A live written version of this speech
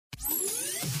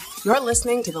You're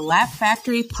listening to the Laugh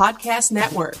Factory Podcast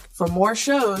Network. For more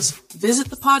shows, visit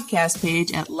the podcast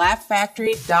page at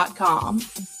laughfactory.com.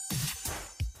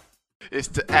 It's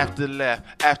the Afterlaugh,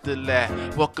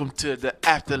 Afterlaugh. Welcome to the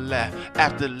Afterlaugh,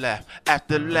 Afterlaugh,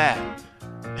 Afterlaugh.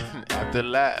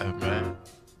 Afterlaugh, man.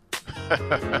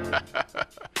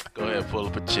 Go ahead, pull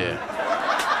up a chair.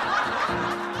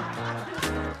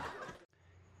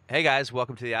 Hey guys,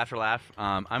 welcome to the Afterlaugh.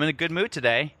 I'm in a good mood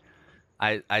today.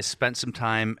 I spent some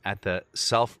time at the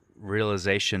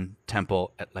Self-Realization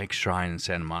Temple at Lake Shrine in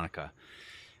Santa Monica.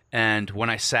 And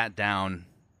when I sat down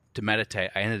to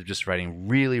meditate, I ended up just writing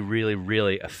really, really,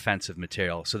 really offensive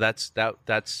material. So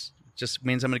that's just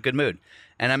means I'm in a good mood.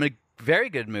 And I'm in a very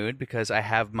good mood because I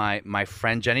have my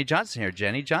friend Jenny Johnson here.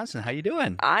 Jenny Johnson, how you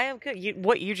doing? I am good.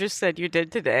 What you just said you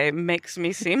did today makes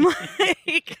me seem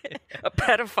like a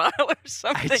pedophile or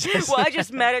something. I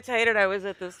just meditated. I was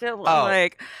at this temple.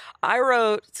 I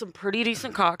wrote some pretty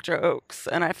decent cock jokes,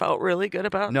 and I felt really good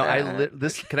about that.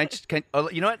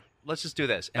 You know what? Let's just do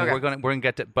this, and Okay. we're gonna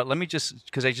get to. But let me just,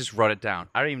 because I just wrote it down.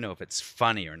 I don't even know if it's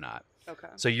funny or not. Okay.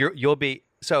 So you'll be.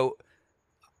 So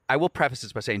I will preface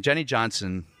this by saying Jenny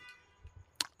Johnson.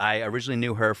 I originally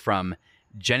knew her from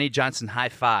Jenny Johnson High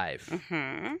Five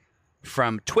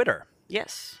from Twitter.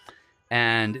 Yes.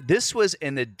 And this was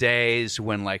in the days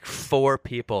when like 4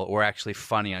 people were actually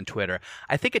funny on Twitter.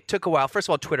 I think it took a while. First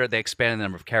of all, Twitter, they expanded the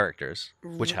number of characters,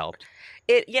 which helped.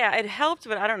 It helped,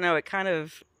 but I don't know.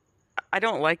 I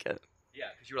don't like it. Yeah,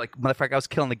 because you were like, motherfucker, I was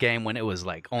killing the game when it was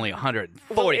like only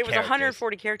 140 It was characters.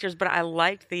 140 characters, but I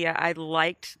liked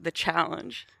the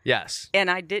challenge. Yes. And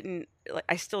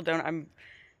I still don't. I'm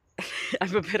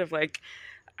a bit of like,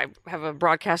 I have a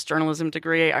broadcast journalism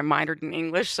degree. I minored in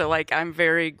English, so like I'm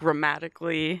very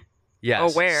grammatically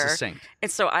aware. Succinct.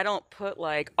 And so I don't put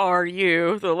like "are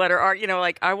you," the letter R.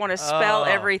 Like I want to spell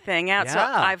everything out. Yeah. So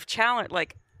I've challenged.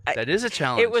 That is a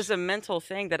challenge. It was a mental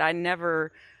thing that I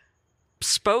never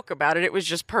spoke about it. It was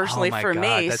just personally for God,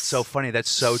 me. that's so funny. That's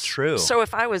so true. So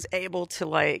if I was able to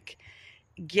like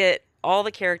get all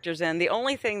the characters in, the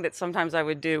only thing that sometimes I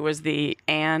would do was the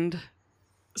 "and."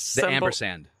 The symbol.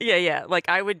 ampersand. Yeah. Like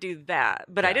I would do that,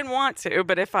 but I didn't want to.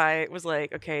 But if I was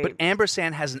like, okay, But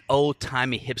ampersand has an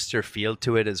old-timey hipster feel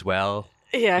to it as well.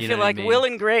 yeah, I You feel know what I like mean? Will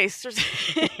and Grace. But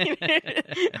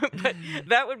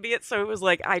that would be it. So it was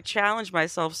like I challenged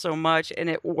myself so much, and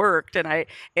it worked. And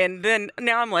then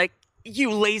now I'm like,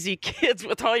 you lazy kids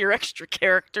with all your extra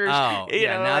characters. Oh, you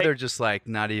yeah. know, Now like- they're just like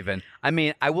not even. I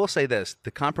mean, I will say this: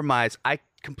 the compromise. I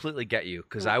completely get you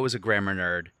because I was a grammar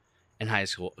nerd in high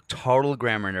school, a total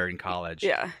grammar nerd in college.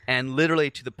 Yeah. And literally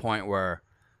to the point where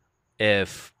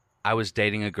if I was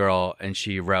dating a girl and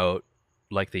she wrote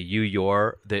like the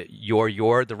you're the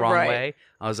wrong Right. way,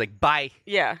 I was like, bye.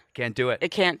 Yeah, Can't do it. it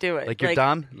can't do it. Like you're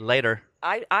dumb. Later.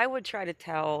 I would try to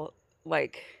tell,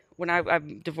 like, when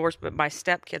I'm divorced, but my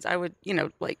stepkids, I would,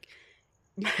 like,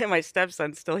 my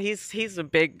stepson still, he's a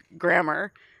big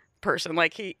grammar person.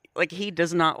 Like he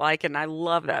does not like it, and I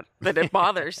love that it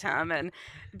bothers him. And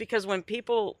because when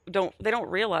people don't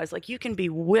realize, like, you can be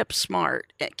whip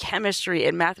smart at chemistry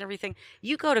and math and everything.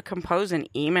 You go to compose an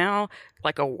email,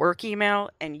 like a work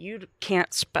email, and you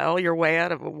can't spell your way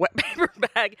out of a wet paper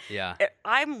bag. Yeah.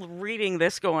 I'm reading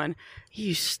this going,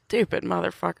 you stupid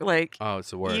motherfucker. Like, Oh,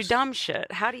 it's the worst. you dumb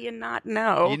shit. How do you not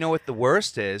know? You know what the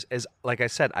worst is like I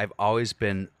said, I've always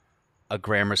been a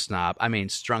grammar snob. I mean,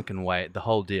 strunk and white, the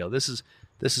whole deal. This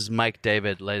is Mike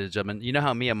David, ladies and gentlemen. You know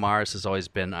how Mia Morris has always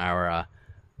been our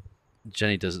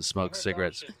Jenny doesn't smoke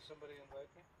cigarettes.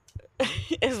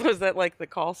 Was that like the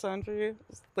call sign for you?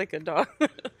 It's like a dog.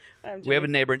 We have a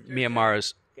neighbor, Mia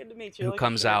Morris, Good to meet you. who Like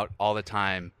comes a- out all the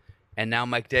time. And now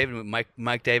Mike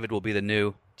David will be the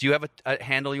new. Do you have a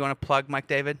handle you want to plug, Mike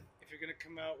David? If you're going to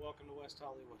come out, welcome to West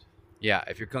Hollywood. Yeah,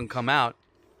 if you're going to come out,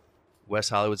 West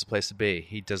Hollywood's the place to be.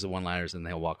 He does the one-liners and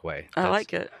they'll walk away. I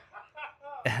like it.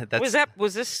 That's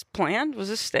Was this planned? Was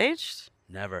this staged?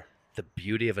 never the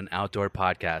beauty of an outdoor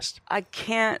podcast. I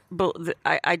can't.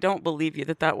 I don't believe you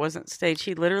that wasn't staged.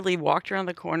 He literally walked around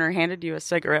the corner, handed you a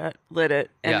cigarette, lit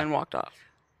it, and Yeah. then walked off.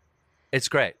 It's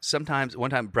great. One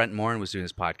time Brent Morin was doing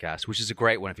his podcast, which is a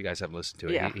great one if you guys haven't listened to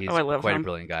it. Yeah. He's I love quite him. a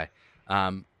brilliant guy.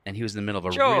 And he was in the middle of a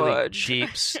really George.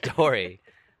 deep story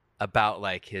about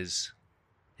like his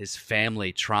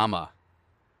family trauma.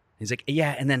 He's like,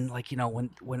 yeah, and then like,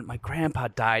 when my grandpa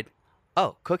died,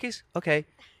 oh, cookies? Okay.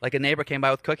 Like a neighbor came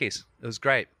by with cookies. It was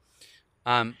great.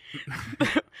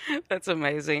 That's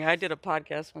amazing. I did a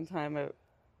podcast one time.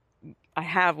 I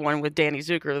have one with Danny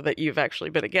Zucker that you've actually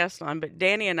been a guest on, but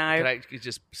Danny and I... Could I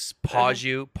just pause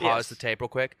Yes. the tape real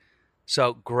quick?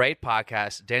 So great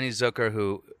podcast. Danny Zucker,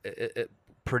 who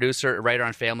producer, writer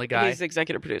on Family Guy. He's the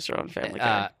executive producer on Family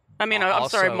Guy. I'm sorry,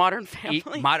 also, Modern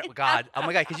Family. God, oh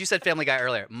my God, because you said Family Guy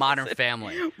earlier. Modern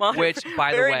Family, which,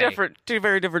 by the very way, different, two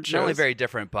very different shows. not only very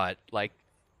different, but like,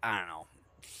 I don't know,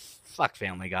 fuck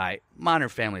Family Guy. Modern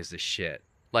Family is the shit.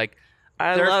 Like,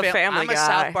 I love Family Guy. I'm a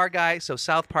South Park guy, so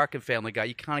South Park and Family Guy,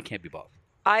 you kind of can't be both.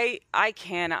 I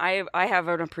have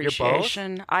an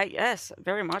appreciation. Yes,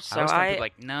 very much so. I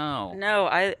like no.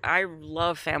 I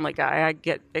love Family Guy. I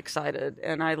get excited,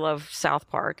 and I love South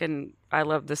Park, and I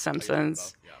love The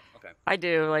Simpsons. Yeah, okay. I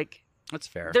do. Like, That's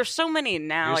fair. there's so many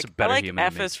now. You're Like, just a better I like human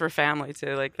F than me. is for Family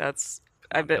too. Like, that's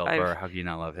Bill Burr, how can you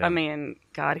not love him? I mean,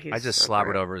 God, he's. I just so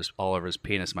slobbered great. all over his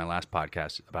penis in my last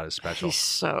podcast about his special. He's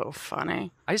so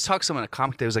funny. I just talked to someone at a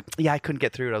comic day who was like, yeah, I couldn't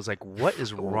get through it. I was like, what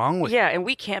is wrong with you? Yeah, and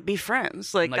we can't be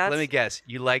friends. Like, I'm like, let me guess.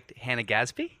 You liked Hannah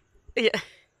Gadsby? Yeah.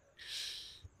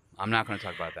 I'm not going to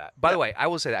talk about that. By the way, I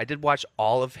will say that I did watch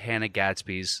all of Hannah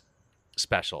Gadsby's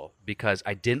special because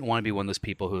I didn't want to be one of those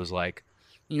people who was like,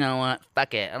 you know what,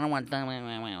 fuck it. I don't want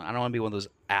to be one of those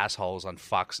assholes on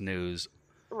Fox News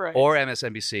Right. or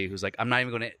MSNBC who's like, I'm not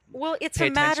even going to. Well, it's pay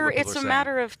a attention to matter. what people It's are a saying.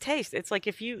 matter of taste. It's like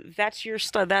if that's your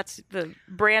stuff. That's the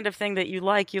brand of thing that you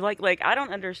like. You like. Like, I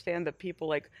don't understand that people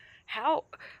like how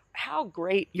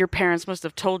great your parents must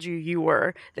have told you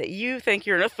were that you think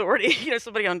you're an authority. You know,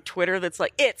 somebody on Twitter that's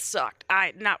like, it sucked.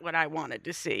 Not what I wanted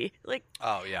to see. Like,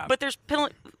 Oh, yeah. but there's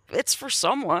penalty. It's for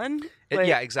someone. Like,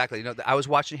 Yeah, exactly. You know, I was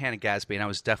watching Hannah Gadsby and I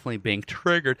was definitely being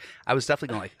triggered. I was definitely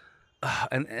going like, ugh.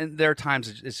 And there are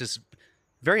times it's just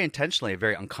very intentionally a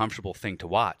very uncomfortable thing to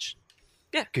watch.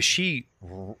 Yeah. Because she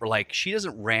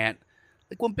doesn't rant.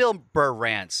 Like when Bill Burr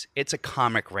rants, it's a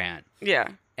comic rant. Yeah.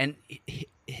 And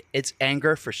it's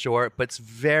anger for sure, but it's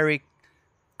very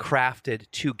crafted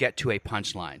to get to a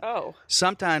punchline. Oh.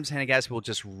 Sometimes Hannah Gadsby will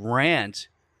just rant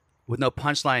with no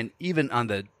punchline even on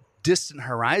the distant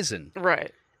horizon.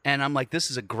 Right. And I'm like, this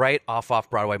is a great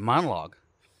off-Broadway monologue.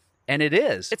 And it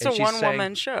is. It's And a she's saying-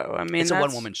 one-woman show. I mean, It's a that's-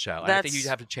 one-woman show. And I think you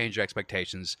have to change your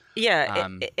expectations. Yeah,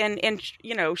 and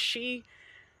you know, she,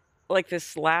 like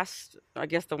this last, I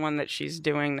guess the one that she's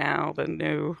doing now, the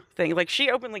new thing, like she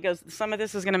openly goes, some of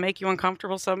this is going to make you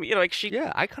uncomfortable. Some, you know, like she.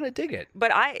 Yeah, I kind of dig it.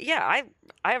 But I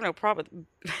have no problem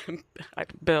with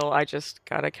Bill. I just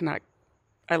gotta connect.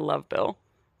 I love Bill.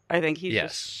 I think he's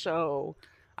Yes. just so.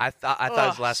 I thought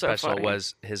his last so special funny.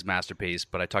 was his masterpiece,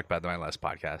 but I talked about it in my last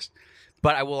podcast.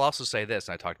 But I will also say this,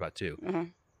 and I talked about it too. Mm-hmm.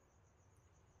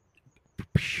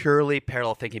 Purely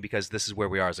parallel thinking because this is where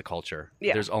we are as a culture.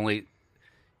 Yeah. There's only,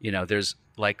 there's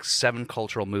like 7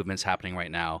 cultural movements happening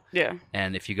right now. Yeah.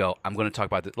 And if you go, I'm going to talk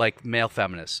about like male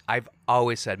feminists. I've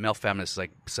always said male feminists is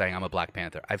like saying I'm a Black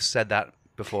Panther. I've said that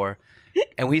before.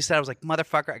 And when he said, I was like,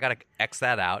 motherfucker, I got to X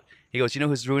that out. He goes, you know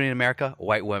who's ruining America?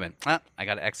 White women. I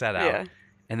got to X that out. Yeah.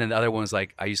 And then the other one was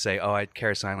like, I used to say, I'd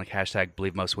carry a sign like hashtag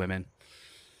believe most women.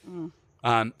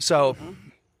 So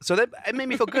that it made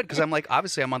me feel good because I'm like,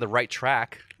 obviously I'm on the right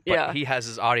track. But Yeah. he has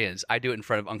his audience. I do it in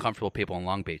front of uncomfortable people in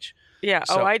Long Beach. Yeah.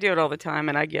 So- I do it all the time,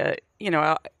 and I get,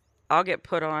 I'll get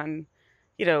put on,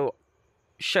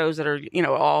 shows that are,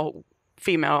 all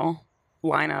female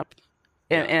lineup,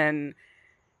 and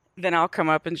then I'll come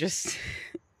up and just,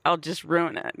 I'll just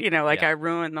ruin it. Yeah. I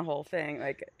ruin the whole thing.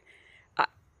 Like,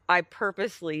 I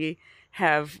purposely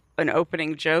have an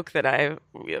opening joke that I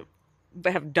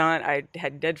have done. I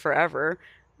had did forever.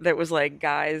 That was like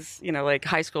guys, like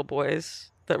high school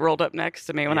boys that rolled up next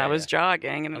to me when I was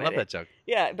jogging. And I love that joke.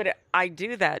 Yeah, but I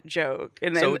do that joke.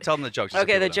 And then, So tell them the joke. just so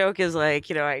okay, people the know. joke is like,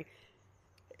 I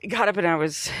got up and I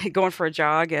was going for a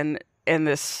jog, and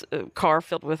this car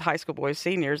filled with high school boys,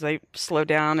 seniors, they slowed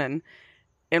down,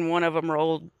 and one of them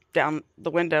rolled down the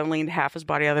window and leaned half his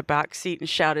body out of the back seat and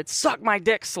shouted, "Suck my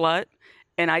dick, slut."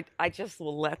 And I just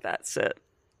will let that sit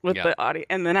with Yeah. the audience.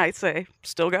 And then I say,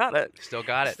 still got it. Still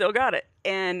got it. Still got it.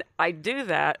 And I do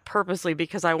that purposely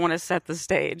because I want to set the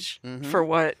stage for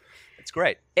what. It's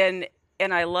great. And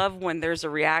I love when there's a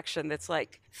reaction that's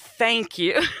like, thank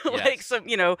you. Like, Yes. some,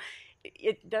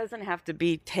 it doesn't have to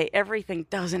be, everything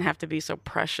doesn't have to be so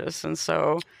precious. And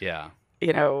so, Yeah.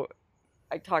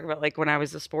 I talk about like when I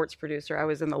was a sports producer, I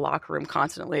was in the locker room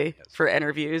constantly for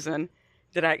interviews, and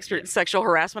did I experience sexual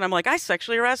harassment? I'm like, I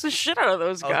sexually harassed the shit out of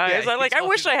those Oh, guys. yeah, I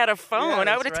wish I had a phone. Yeah, I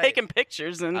that's would have right. taken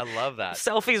pictures and I love that.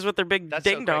 selfies with their big That's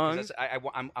ding so great, 'cause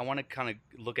dongs. I want to kind of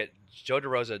look at Joe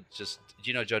DeRosa. Do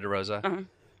you know Joe DeRosa?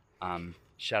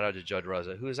 Shout out to Joe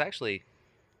DeRosa, who is actually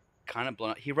kind of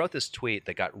blown up. He wrote this tweet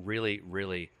that got really,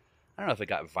 really, I don't know if it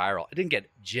got viral. It didn't get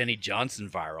Jenny Johnson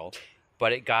viral,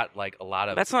 but it got like a lot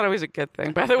of. That's not always a good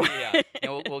thing, by the way. Yeah,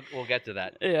 and we'll get to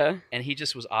that. Yeah. And he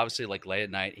just was obviously like late at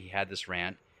night. He had this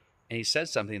rant, and he said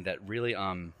something that really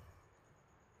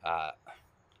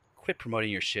quit promoting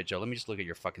your shit, Joe. Let me just look at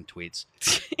your fucking tweets.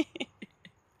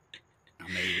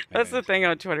 Maybe That's the thing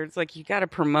on Twitter. It's like you got to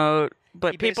promote,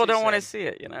 but He people basically don't want to said- see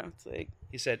it. You know, it's like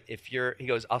He said, he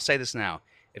goes, I'll say this now.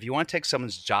 If you want to take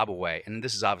someone's job away, and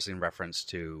this is obviously in reference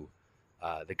to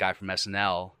the guy from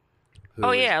SNL who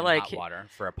Oh, is yeah, in like- hot water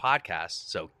for a podcast.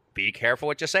 So be careful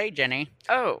what you say, Jenny.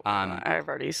 I've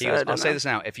already He said. goes, I'll and say this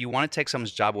now. If you want to take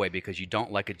someone's job away because you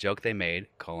don't like a joke they made,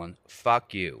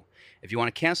 fuck you. If you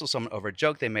want to cancel someone over a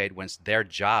joke they made when it's their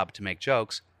job to make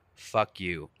jokes, fuck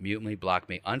you. Mute me, block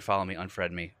me, unfollow me,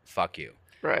 unfriend me, fuck you.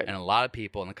 Right. And a lot of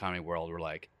people in the comedy world were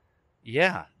like,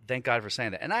 yeah, thank God for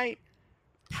saying that. And I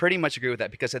pretty much agree with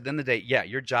that because at the end of the day, yeah,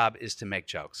 your job is to make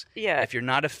jokes. Yeah. If you're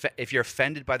not if you're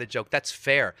offended by the joke, that's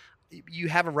fair. You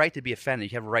have a right to be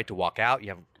offended. You have a right to walk out. You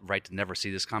have a right to never see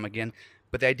this comic again.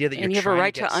 But the idea that And you're you have a trying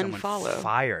right to get to someone unfollow.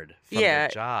 fired from Yeah. their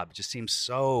job just seems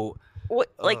so.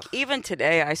 Like Ugh. even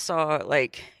today, I saw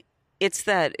like it's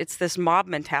this mob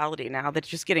mentality now that's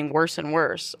just getting worse and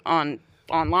worse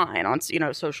online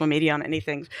on social media, on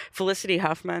anything. Felicity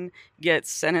Huffman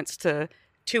gets sentenced to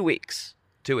 2 weeks.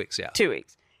 2 weeks, yeah. 2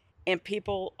 weeks. And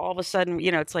people all of a sudden,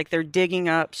 it's like they're digging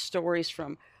up stories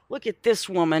from, look at this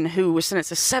woman who was sentenced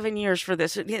to 7 years for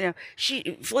this. She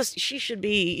should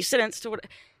be sentenced to what?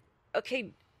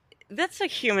 Okay, that's a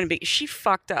human being. She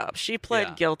fucked up. She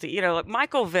pled guilty. Like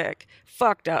Michael Vick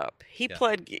fucked up. He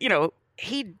pled,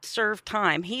 he served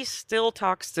time. He still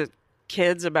talks to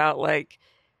kids about like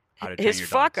How to train his your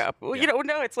fuck dogs. up. Well, Yeah.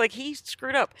 No, it's like he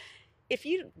screwed up. If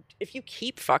you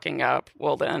keep fucking up,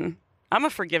 well then I'm a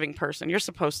forgiving person. You're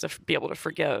supposed to be able to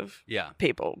forgive Yeah,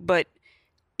 people, but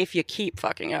if you keep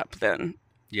fucking up, then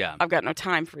yeah. I've got no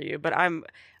time for you. But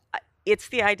it's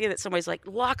the idea that somebody's like,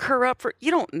 lock her up for,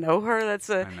 you don't know her.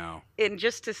 I know. And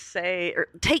just to say, or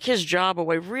take his job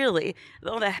away, really,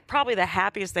 probably the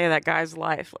happiest day of that guy's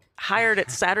life. Hired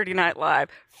at Saturday Night Live,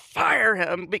 fire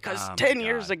him because Oh, my 10 God.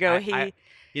 years ago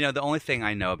the only thing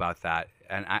I know about that,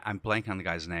 and I'm blanking on the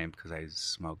guy's name because I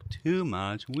smoke too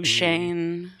much weed.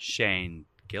 Shane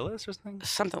Gillis or something?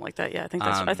 something like that. Yeah, I think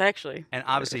that's actually. And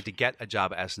obviously, to get a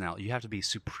job at SNL, you have to be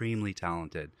supremely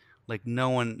talented. Like, no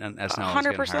one on SNL is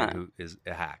getting 100%. hired who is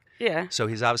a hack. Yeah. So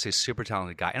he's obviously a super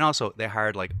talented guy. And also, they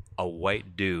hired, like, a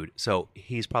white dude. So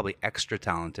he's probably extra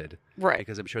talented. Right.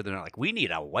 Because I'm sure they're not like, we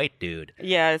need a white dude.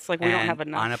 Yeah, it's like we don't And have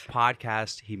enough. on a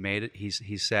podcast, he made it. He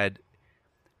said,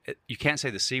 you can't say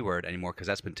the C word anymore because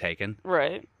that's been taken.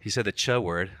 Right. He said the ch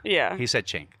word. Yeah. He said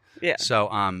chink. Yeah. So,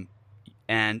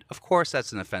 and of course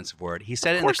that's an offensive word. He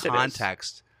said it in the course it is.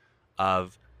 context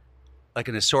of, like,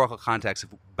 an historical context of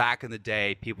back in the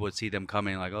day, people would see them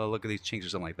coming like, oh, look at these chinks or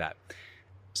something like that.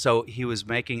 So he was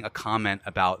making a comment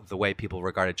about the way people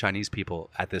regarded Chinese people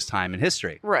at this time in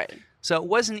history. Right. So it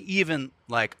wasn't even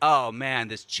like, oh man,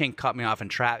 this chink cut me off in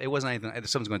trap. It wasn't anything.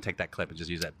 Someone's going to take that clip and just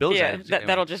use that. Bill Yeah, said it.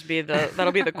 that'll just be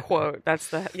that'll be the quote. That's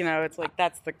the it's like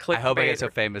that's the clickbait. I hope I get so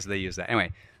famous they use that.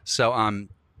 Anyway, so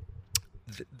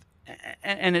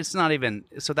and it's not even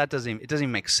so that doesn't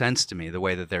even make sense to me the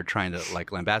way that they're trying to like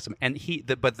lambast him. And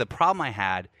but the problem I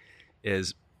had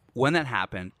is when that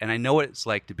happened, and I know what it's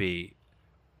like to be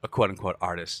a quote unquote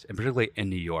artist, and particularly in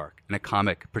New York, and a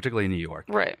comic, particularly in New York,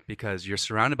 Right. Because you're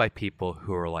surrounded by people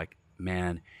who are like,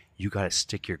 man, you got to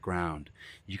stick your ground.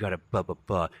 You got to blah, blah,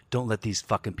 blah. Don't let these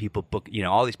fucking people book,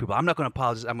 all these people. I'm not going to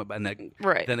apologize.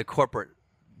 Right. Then the corporate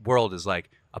world is like,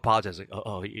 apologize. Like,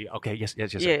 okay, yes.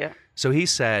 Yeah. So he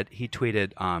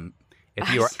tweeted,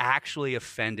 if you are actually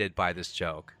offended by this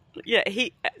joke. Yeah,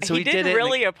 he did didn't it,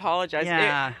 really like- apologize.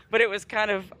 Yeah. But it was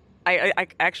kind of I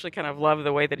actually kind of love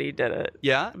the way that he did it.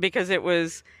 Yeah? Because it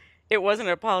wasn't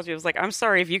an apology. It was like, I'm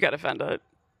sorry if you got offended.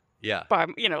 Yeah. But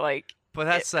like But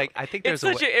that's like, I think it's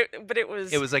there's such but it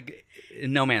was like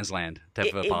in no man's land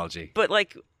type of apology. But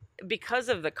like because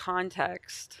of the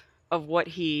context of what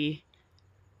he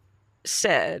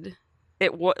said,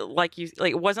 it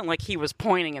wasn't like he was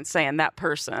pointing and saying that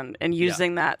person and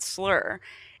using that slur.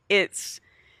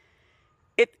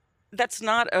 That's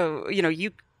not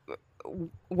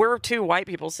we're two white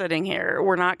people sitting here.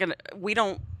 We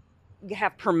don't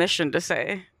have permission to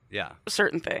say Yeah.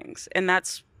 certain things, and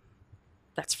that's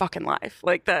fucking life.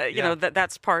 Like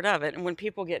that's part of it. And when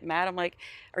people get mad, I'm like,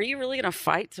 are you really gonna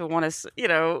fight to want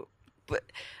to, but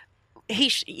he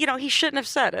shouldn't have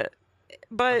said it.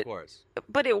 But Of course.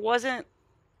 but it wasn't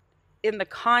in the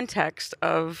context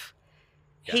of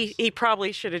Yes. he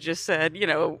probably should have just said,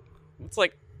 it's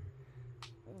like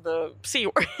the C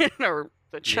word or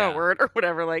the ch Yeah. word or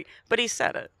whatever, like, but he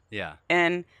said it. Yeah.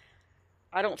 And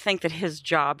I don't think that his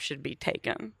job should be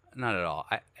taken. Not at all.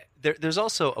 There's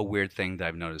also a weird thing that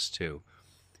I've noticed too.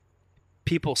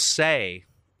 People say,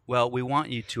 well, we want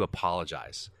you to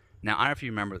apologize. Now, I don't know if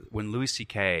you remember when Louis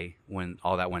C.K., when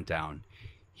all that went down,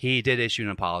 he did issue an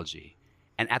apology.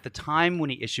 And at the time when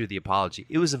he issued the apology,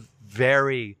 it was a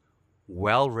very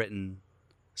well-written,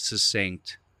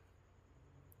 succinct,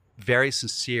 very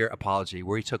sincere apology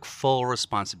where he took full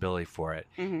responsibility for it.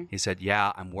 Mm-hmm. He said,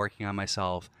 yeah, I'm working on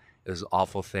myself. It was an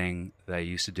awful thing that I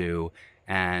used to do.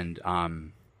 And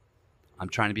I'm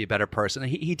trying to be a better person.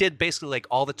 He did basically like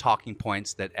all the talking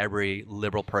points that every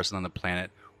liberal person on the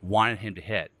planet wanted him to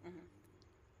hit. Mm-hmm.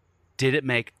 Did it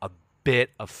make a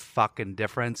bit of fucking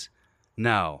difference?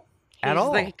 No. At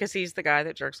all. Because he's the guy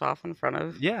that jerks off in front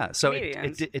of so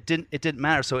comedians. it didn't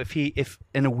matter. So if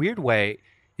in a weird way,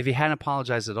 if he hadn't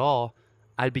apologized at all,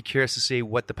 I'd be curious to see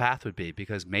what the path would be,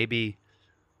 because maybe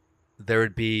there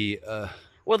would be.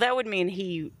 Well, that would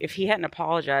mean if he hadn't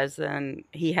apologized, then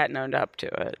he hadn't owned up to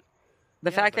it.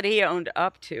 The fact that he owned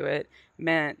up to it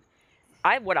meant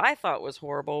what I thought was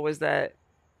horrible was that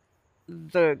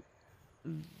the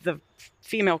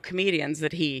female comedians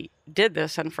that he did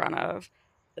this in front of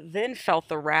then felt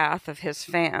the wrath of his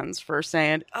fans for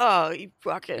saying, "Oh, you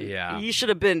fucking, you should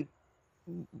have been,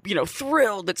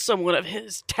 thrilled that someone of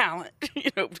his talent,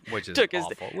 which is took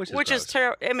awful, which is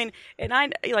terrible." I mean, and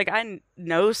I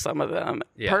know some of them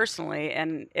personally,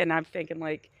 and I'm thinking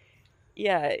like,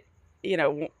 yeah,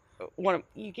 when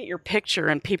you get your picture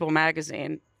in People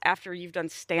magazine after you've done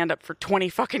stand-up for 20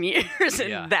 fucking years,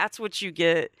 and that's what you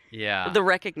get the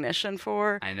recognition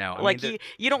for. I know.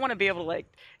 You don't want to be able to like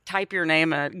type your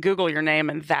name and Google your name,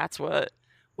 and that's what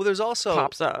there's also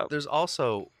pops up. There's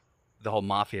also the whole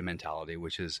mafia mentality,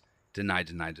 which is deny,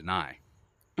 deny, deny.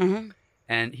 Mm-hmm.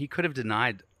 And he could have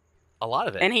denied a lot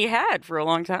of it. And he had for a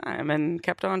long time and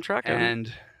kept on trucking.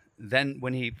 And then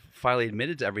when he finally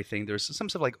admitted to everything, there's some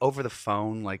stuff like over the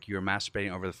phone, like you're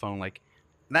masturbating over the phone, like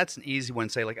that's an easy one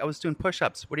to say, like, I was doing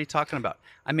push-ups. What are you talking about?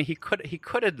 I mean, he could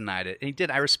have denied it, and he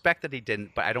did. I respect that he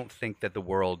didn't, but I don't think that the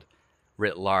world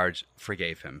writ large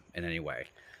forgave him in any way.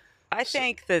 I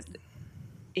think that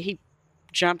he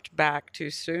jumped back too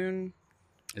soon.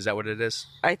 Is that what it is?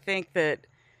 I think that,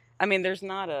 I mean, there's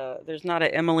not a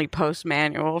Emily Post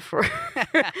manual for,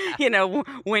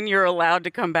 when you're allowed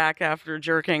to come back after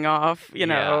jerking off, I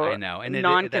know. And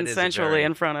non-consensually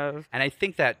in front of. And I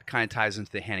think that kind of ties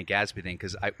into the Hannah Gadsby thing,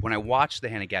 because when I watched the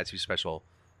Hannah Gadsby special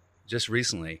just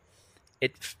recently,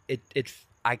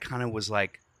 I kind of was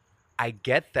like, I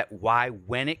get that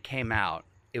when it came out,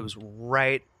 it was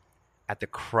right at the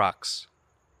crux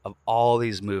of all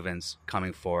these movements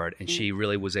coming forward, and she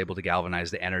really was able to galvanize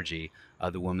the energy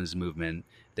of the women's movement,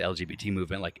 the LGBT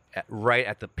movement, like right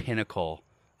at the pinnacle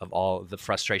of all the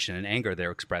frustration and anger they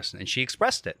were expressing, and she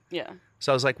expressed it. Yeah.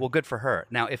 So I was like, well, good for her.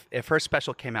 Now, if her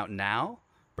special came out now,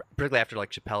 particularly after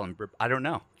like Chappelle and I don't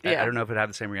know. Yeah. I don't know if it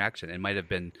had the same reaction. It might have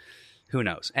been, who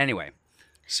knows. Anyway,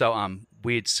 so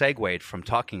we had segued from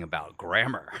talking about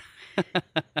grammar.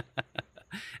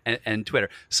 And Twitter.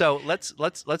 So let's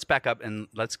back up and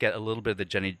let's get a little bit of the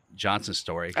Jenny Johnson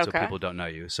story, so people don't know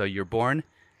you. So you're born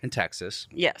in Texas.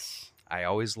 Yes. I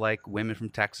always like women from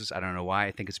Texas. I don't know why.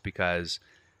 I think it's because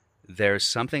there's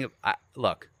something.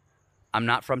 Look, I'm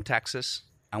not from Texas.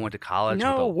 I went to college with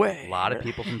a lot of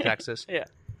people from Texas. Yeah.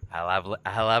 I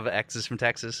love exes from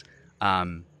Texas.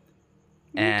 And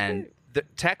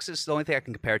Texas, the only thing I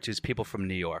can compare it to is people from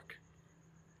New York.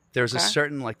 There's a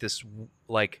certain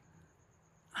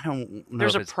I don't know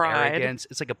There's if a it's pride. arrogance.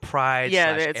 It's like a pride /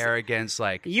 arrogance.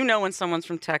 Like, when someone's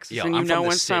from Texas, and I'm from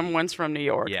when the city. someone's from New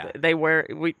York. Yeah. They wear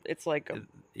it's like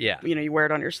you wear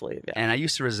it on your sleeve. Yeah. And I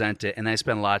used to resent it, and I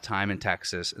spent a lot of time in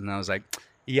Texas, and I was like,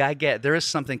 yeah, I get there is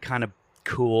something kind of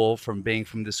cool from being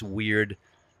from this weird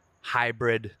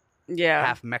hybrid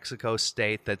half Mexico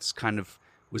state that's kind of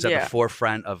was at the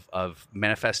forefront of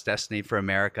Manifest Destiny for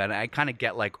America, and I kind of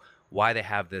get like why they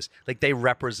have this. Like, they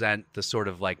represent the sort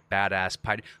of like badass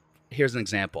pioneer. Here's an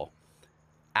example.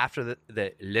 After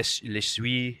the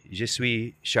Je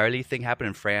suis Charlie thing happened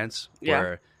in France,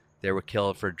 where they were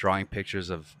killed for drawing pictures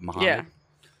of Muhammad.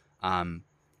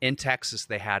 In Texas,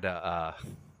 they had a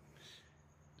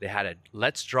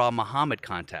Let's Draw Muhammad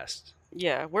contest.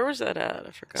 Yeah, where was that at?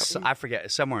 I forgot. I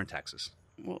forget. Somewhere in Texas.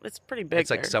 Well, it's pretty big. It's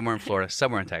like somewhere in Florida,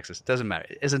 somewhere in Texas. Doesn't matter.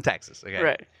 It's in Texas. Okay.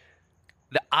 Right.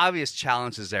 The obvious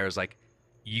challenge is there is like,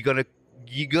 you gonna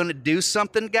do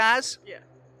something, guys? Yeah.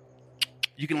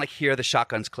 You can like hear the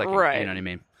shotguns clicking. Right. You know what I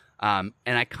mean?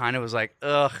 And I kind of was like,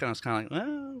 ugh, and I was kind of like,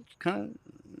 well,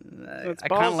 I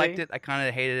kind of liked it. I kind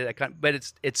of hated it. But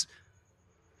it's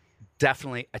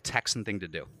definitely a Texan thing to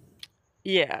do.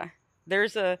 Yeah.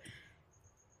 There's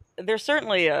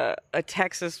certainly a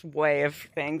Texas way of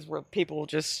things where people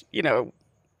just,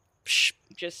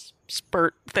 just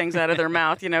spurt things out of their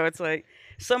mouth. It's like,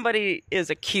 somebody is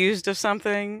accused of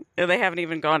something and they haven't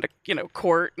even gone to,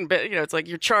 court, and it's like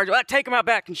you're charged. Well, take them out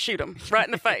back and shoot them right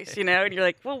in the face, and you're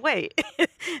like, well, wait,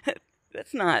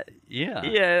 that's not. Yeah.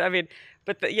 Yeah. I mean,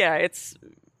 but it's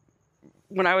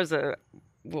when I was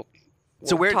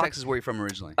So where in Texas were you from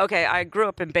originally? Okay, I grew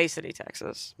up in Bay City,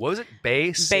 Texas. What was it?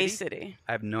 Bay City? Bay City.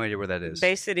 I have no idea where that is.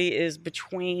 Bay City is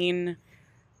between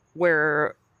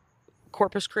where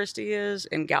Corpus Christi is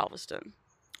and Galveston.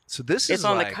 So this is It's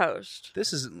on the coast.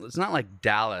 It's not like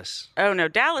Dallas. Oh, no,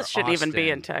 Dallas shouldn't even be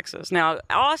Austin. in Texas. Now,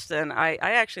 Austin, I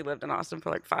actually lived in Austin for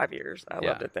like 5 years. I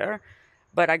loved it there.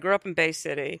 But I grew up in Bay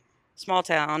City, small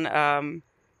town.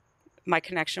 My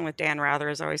connection with Dan Rather,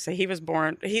 as I always say,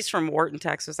 he's from Wharton,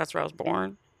 Texas. That's where I was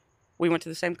born. We went to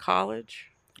the same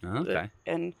college. Oh, okay.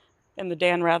 In the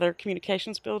Dan Rather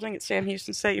Communications Building at Sam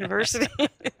Houston State University.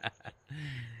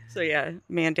 So yeah,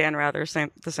 me and Dan Rather are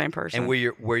the same person. And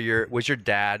was your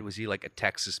dad, was he like a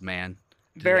Texas man?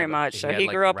 Very much. So he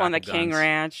grew up on the King guns?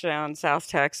 Ranch down in South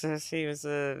Texas. He was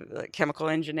a chemical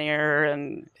engineer,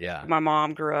 and my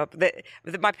mom grew up.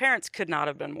 My parents could not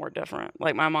have been more different.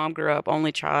 Like my mom grew up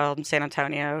only child in San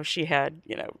Antonio. She had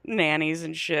nannies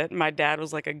and shit. My dad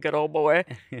was like a good old boy,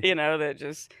 that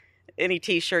just any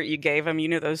T-shirt you gave him, you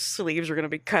knew those sleeves were going to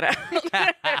be cut out.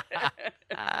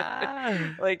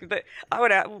 I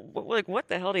would ask, like, what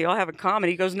the hell do y'all have in common?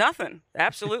 He goes, nothing,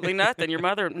 absolutely nothing. Your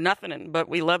mother, nothing, but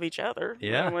we love each other.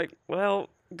 Yeah. And I'm like, well,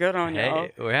 good on y'all.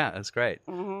 Well, yeah, that's great.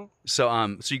 Mm-hmm.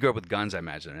 So you grew up with guns, I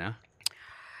imagine,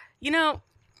 yeah?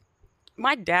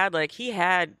 My dad, like, he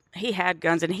had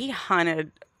guns and he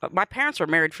hunted. My parents were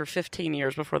married for 15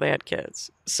 years before they had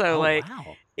kids. So,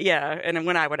 wow. Yeah, and then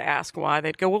when I would ask why,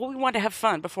 they'd go, well, we wanted to have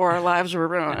fun before our lives were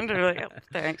ruined. They're like, oh,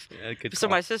 thanks. Yeah, good So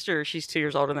call. my sister, she's 2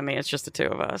 years older than me. It's just the two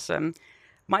of us. And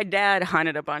my dad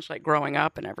hunted a bunch, like, growing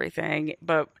up and everything.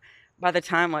 But by the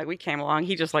time, like, we came along,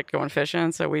 he just liked going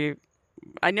fishing. So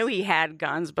I knew he had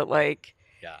guns, but, like,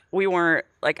 we weren't,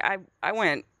 like, I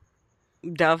went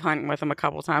dove hunting with him a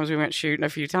couple times. We went shooting a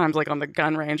few times, like, on the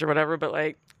gun range or whatever. But,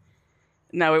 like,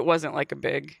 no, it wasn't, like,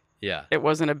 it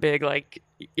wasn't a big, like,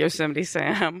 Yosemite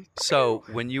Sam. So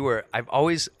when you were,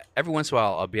 every once in a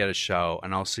while, I'll be at a show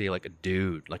and I'll see like a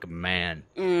dude, like a man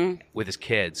with his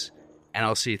kids, and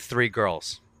I'll see 3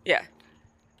 girls. Yeah.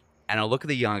 And I'll look at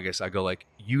the youngest. I go like,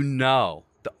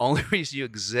 the only reason you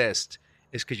exist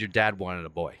is because your dad wanted a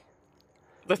boy.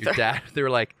 Your dad, they were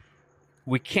like,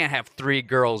 we can't have 3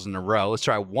 girls in a row. Let's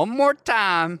try one more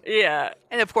time. Yeah.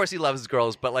 And of course he loves his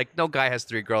girls, but like no guy has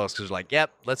 3 girls because they're like,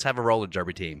 yep, let's have a roller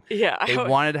derby team. Yeah. They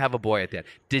wanted to have a boy at the end.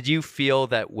 Did you feel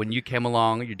that when you came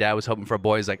along, your dad was hoping for a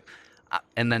boy? He's like,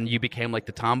 and then you became like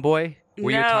the tomboy? Were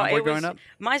you a tomboy growing up?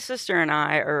 My sister and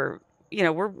I are,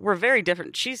 we're very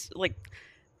different. She's like,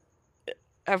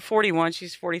 I'm 41,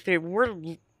 she's 43.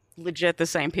 We're legit the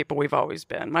same people we've always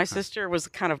been. My sister was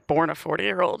kind of born a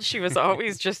 40-year-old. She was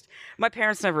always just, my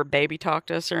parents never baby talked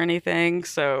us or anything.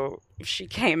 So if she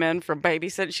came in from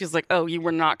babysitting, she's like, oh, you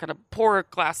were not going to pour a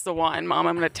glass of wine, Mom.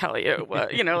 I'm going to tell you.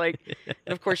 What, like,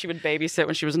 and of course she would babysit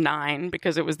when she was 9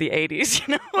 because it was the 80s,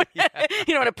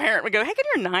 when a parent would go, hey, can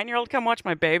your 9-year-old come watch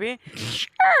my baby?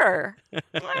 Sure.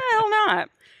 Well, not.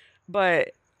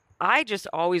 But I just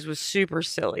always was super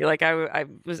silly. Like I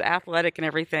was athletic and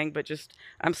everything, but just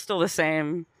I'm still the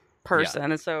same person.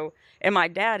 Yeah. And my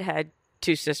dad had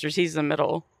 2 sisters. He's the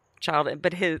middle child,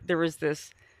 but there was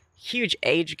this huge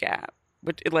age gap.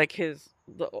 But like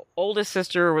the oldest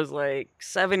sister was like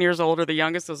 7 years older. The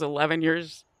youngest was 11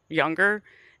 years younger,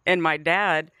 and my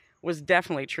dad was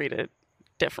definitely treated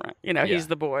different. He's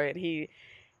the boy,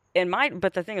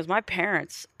 but the thing is, my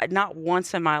parents, not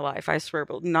once in my life, I swear,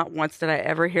 but not once did I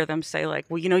ever hear them say like,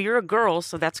 well, you're a girl,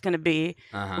 so that's going to be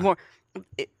more.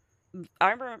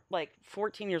 I remember like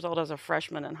 14 years old, I was a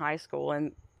freshman in high school,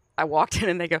 and I walked in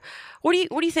and they go, what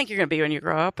do you think you're going to be when you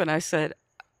grow up? And I said,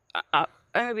 I'm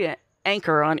going to be an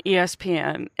anchor on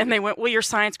ESPN. And they went, well, your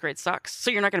science grade sucks,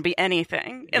 so you're not going to be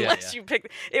anything unless you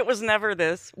pick. It was never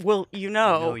this, well, you're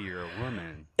a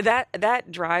woman.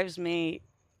 That drives me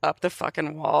up the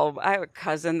fucking wall. I have a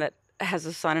cousin that has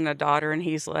a son and a daughter, and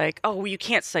he's like, oh, well, you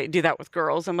can't do that with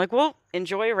girls. I'm like, well,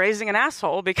 enjoy raising an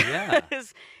asshole,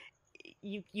 because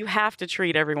you have to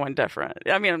treat everyone different.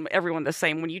 I mean, everyone the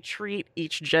same. When you treat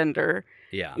each gender,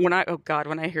 when I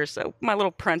hear my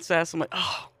little princess, I'm like,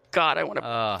 oh God, I want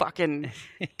to fucking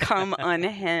come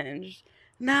unhinged.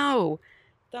 No,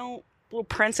 don't. Little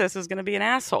princess is going to be an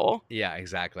asshole. Yeah,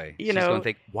 exactly. She's going to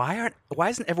think, why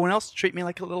isn't everyone else treat me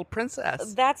like a little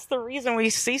princess? That's the reason we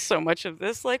see so much of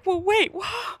this. Like, well, wait,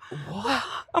 what?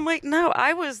 I'm like, no,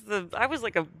 I was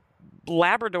like a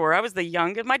Labrador. I was the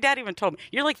youngest. My dad even told me,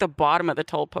 you're like the bottom of the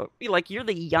toll post. You're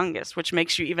the youngest, which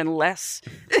makes you even less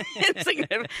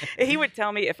insignificant. He would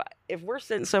tell me if we're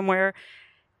sitting somewhere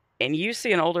and you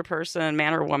see an older person,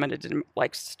 man or woman, that didn't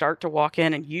like start to walk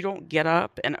in and you don't get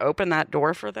up and open that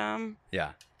door for them.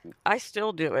 Yeah. I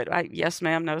still do it. Yes,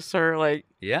 ma'am. No, sir. Like,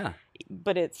 Yeah.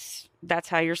 but that's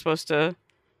how you're supposed to,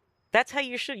 that's how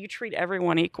you should. You treat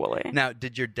everyone equally. Now,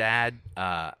 did your dad,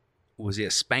 was he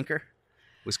a spanker?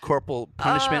 Was corporal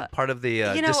punishment part of the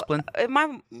discipline? My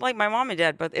mom and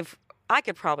dad, but if I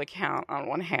could probably count on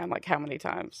one hand, like how many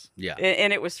times. Yeah.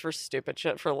 And it was for stupid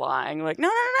shit, for lying. Like, no.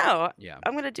 Yeah.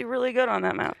 I'm going to do really good on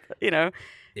that math. You know?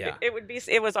 Yeah.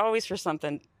 It was always for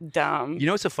something dumb. You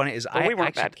know what's so funny is we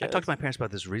weren't bad I kids. talked to my parents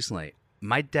about this recently.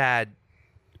 My dad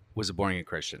was a born-again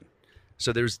Christian.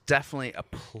 So there's definitely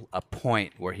a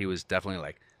point where he was definitely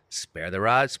like, spare the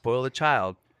rod, spoil the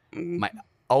child. Mm-hmm. My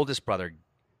oldest brother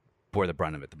bore the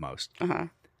brunt of it the most. Uh-huh.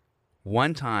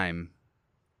 One time,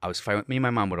 I was fighting. Me and my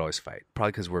mom would always fight,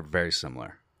 probably because we're very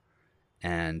similar.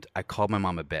 And I called my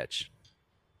mom a bitch.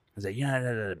 I was like,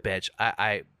 bitch.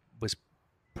 I was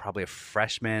probably a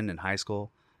freshman in high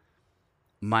school.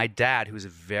 My dad, who was a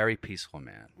very peaceful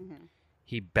man,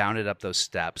 he bounded up those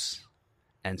steps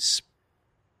and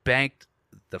spanked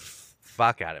the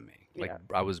fuck out of me. Like,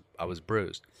 I was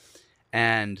bruised.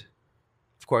 And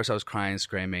of course, I was crying,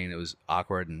 screaming. It was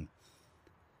awkward. And,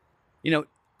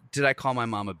 did I call my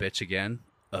mom a bitch again?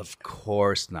 Of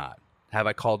course not. Have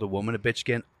I called a woman a bitch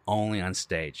again? Only on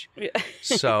stage. Yeah.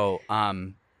 So,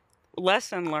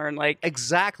 lesson learned. Like,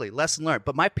 exactly, lesson learned.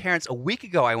 But my parents, a week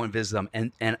ago, I went and visited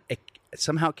them, and it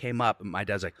somehow came up. And my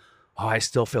dad's like, "Oh, I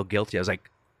still feel guilty." I was like,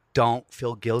 "Don't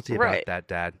feel guilty about that,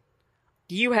 Dad."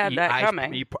 You had that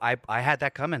coming. I had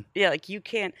that coming. Yeah, like you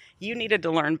needed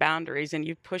to learn boundaries, and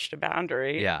you pushed a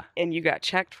boundary. Yeah. And you got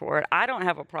checked for it. I don't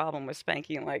have a problem with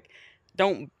spanking. Like,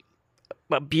 don't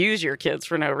abuse your kids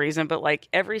for no reason, but like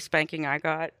every spanking I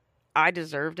got, I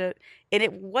deserved it. And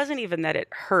it wasn't even that it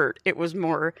hurt. It was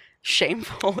more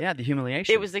shameful. Yeah, the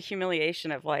humiliation. It was the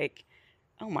humiliation of like,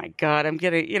 oh my God, I'm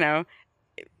getting,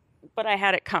 but I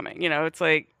had it coming. It's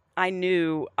like, I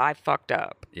knew I fucked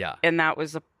up. Yeah. And that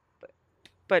was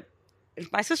but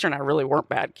my sister and I really weren't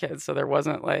bad kids. So there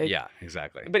wasn't like. Yeah,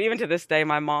 exactly. But even to this day,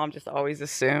 my mom just always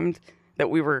assumed that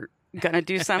we were going to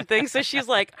do something. So she's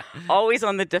like always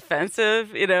on the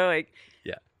defensive, like.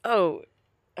 Yeah. Oh,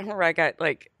 I remember I got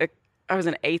like, I was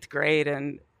in 8th grade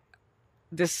and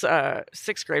this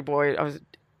 6th grade boy,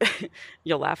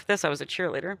 you'll laugh at this, I was a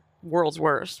cheerleader. World's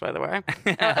worst, by the way.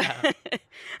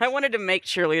 I wanted to make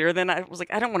cheerleader. Then I was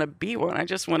like, I don't want to be one. I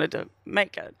just wanted to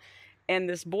make it. And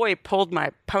this boy pulled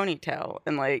my ponytail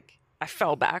and like I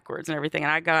fell backwards and everything.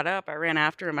 And I got up, I ran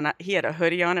after him, and he had a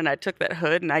hoodie on, and I took that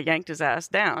hood and I yanked his ass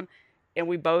down. And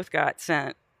we both got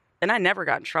sent. And I never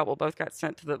got in trouble. Both got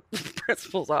sent to the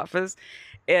principal's office.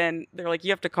 And they're like,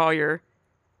 you have to call your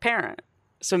parent.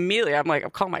 So immediately I'm like, I'll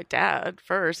call my dad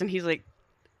first. And he's like,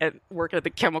 working at the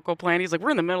chemical plant. He's like,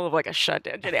 we're in the middle of like a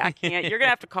shutdown today. I can't. You're going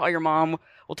to have to call your mom.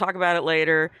 We'll talk about it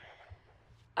later.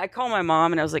 I call my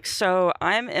mom and I was like, so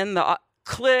I'm in the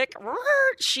click.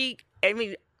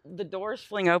 The doors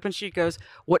fling open. She goes,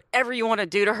 whatever you want to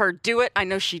do to her, do it. I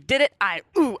know she did it. I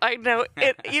know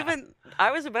it. Even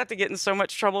I was about to get in so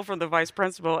much trouble from the vice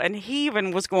principal, and he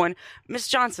even was going, Miss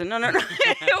Johnson, no.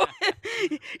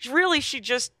 Really, she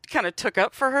just kind of took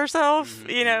up for herself,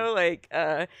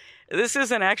 this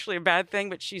isn't actually a bad thing,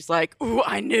 but she's like, ooh,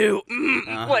 I knew.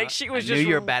 Like she was I knew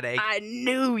you're a bad egg. I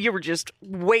knew you were just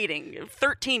waiting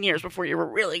 13 years before you were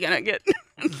really going to get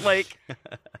like,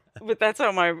 but that's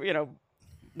how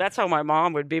that's how my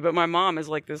mom would be. But my mom is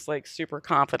like this, like super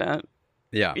confident,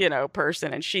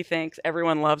 person. And she thinks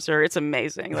everyone loves her. It's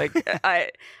amazing. Like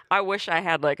I wish I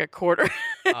had like a quarter.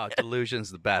 Oh, delusion's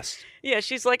the best. Yeah.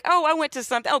 She's like, oh, I went to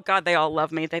something. Oh God, they all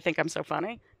love me. They think I'm so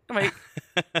funny. I'm like,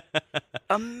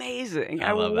 amazing.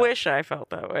 I wish I felt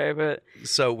that way, but.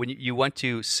 So when you went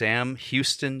to Sam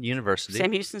Houston University.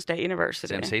 Sam Houston State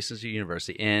University. Sam Houston State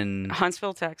University in.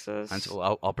 Huntsville, Texas.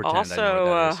 Huntsville, I'll pretend I know also,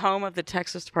 what that is. home of the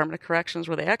Texas Department of Corrections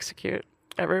where they execute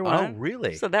everyone. Oh,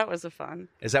 really? So that was a fun.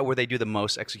 Is that where they do the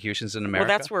most executions in America?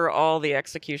 Well, that's where all the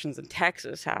executions in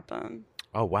Texas happen.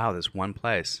 Oh, wow. There's one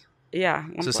place. Yeah.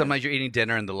 So sometimes you're eating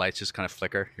dinner and the lights just kind of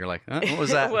flicker. You're like, what was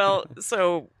that? Well,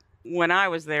 so when I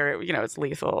was there, it's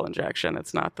lethal injection.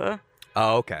 It's not the.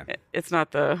 Oh, okay. It's not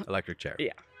the electric chair.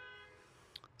 Yeah.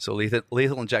 So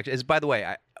lethal injection is. By the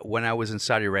way, when I was in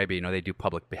Saudi Arabia, they do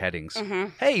public beheadings. Mm-hmm.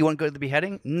 Hey, you want to go to the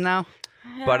beheading? No.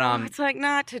 But it's like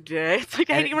not today. It's like,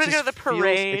 hey, you want to go to the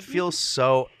parade? It feels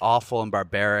so awful and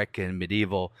barbaric and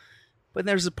medieval. But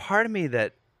there's a part of me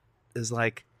that is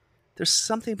like, there's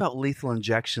something about lethal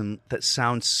injection that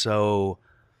sounds so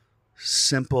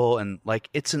simple and like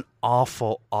it's an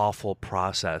awful, awful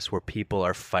process where people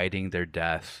are fighting their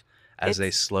death as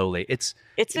they slowly. It's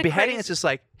beheading. It's just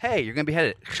like, hey, you're gonna be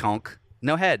beheaded. Chunk,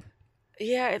 no head.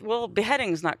 Yeah, well,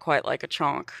 beheading's not quite like a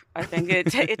chunk. I think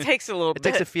it takes a little bit. It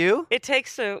takes a few? It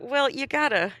takes you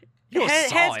gotta.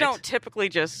 Heads don't typically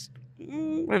just.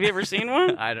 Have you ever seen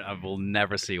one? I will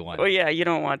never see one. Well, yeah, you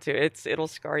don't want to. It'll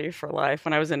scar you for life.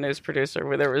 When I was a news producer,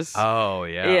 where there was. Oh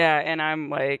yeah. Yeah, and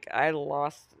I'm like, I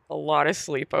lost a lot of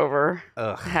sleep over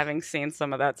having seen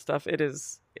some of that stuff. It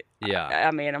is. Yeah.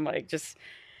 I mean, I'm like just.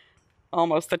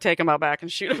 Almost to take him out back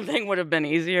and shoot him thing would have been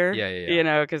easier. Yeah. You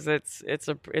know, because it's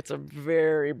a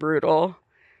very brutal.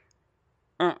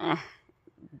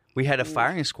 We had a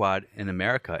firing squad in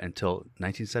America until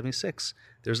 1976.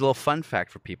 There's a little fun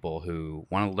fact for people who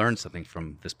want to learn something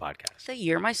from this podcast. The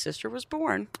year my sister was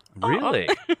born. Really?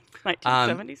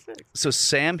 1976. So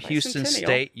Sam Houston Centennial.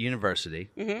 State University.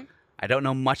 Mm-hmm. I don't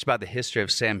know much about the history of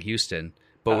Sam Houston,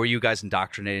 but were you guys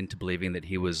indoctrinated into believing that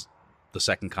he was the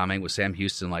second coming? Was Sam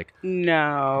Houston like?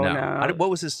 No. What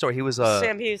was his story? He was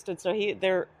Sam Houston. So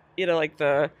they're like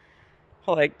the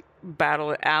whole like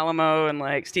battle at Alamo and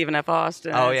like Stephen F.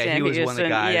 Austin. Oh yeah, Sam he was Houston. one of the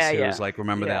guys who yeah. was like,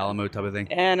 remember the Alamo type of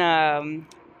thing. And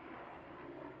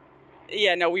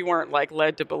no, we weren't like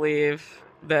led to believe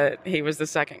that he was the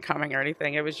second coming or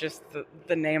anything. It was just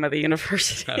the name of the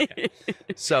university. Okay.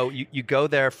 So you go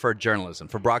there for journalism,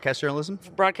 for broadcast journalism?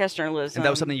 Broadcast journalism. And that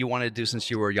was something you wanted to do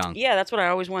since you were young? Yeah, that's what I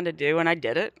always wanted to do, and I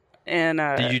did it. And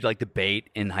did you like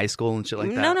debate in high school and shit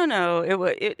like that? No.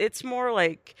 It's more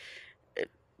like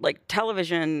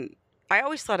television. I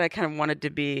always thought I kind of wanted to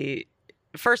be.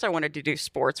 First, I wanted to do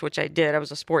sports, which I did. I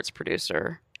was a sports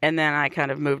producer, and then I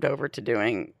kind of moved over to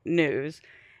doing news.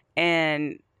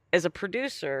 And as a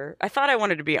producer, I thought I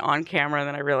wanted to be on camera, and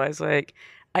then I realized like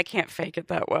I can't fake it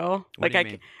that well. What do you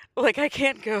mean? I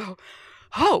can't go.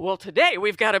 Oh, well, today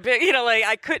we've got a big, like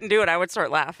I couldn't do it. I would start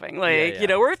laughing. Like,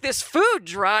 we're at this food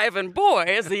drive and boy,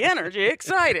 is the energy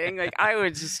exciting. Like I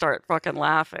would just start fucking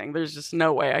laughing. There's just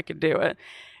no way I could do it.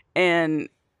 And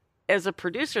as a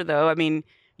producer though, I mean,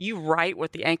 you write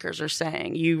what the anchors are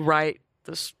saying. You write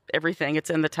this, everything. It's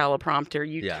in the teleprompter.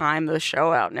 You time the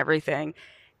show out and everything.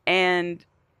 And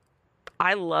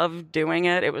I loved doing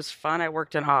it. It was fun. I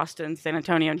worked in Austin, San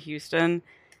Antonio, and Houston.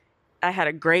 I had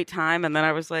a great time, and then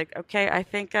I was like, okay, I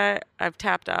think I've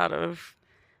tapped out of...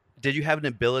 Did you have an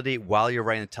ability while you're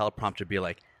writing the teleprompter to be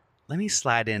like, let me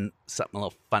slide in something a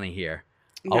little funny here?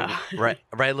 No. Write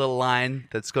a little line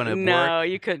that's going to work? No,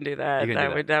 you couldn't do that.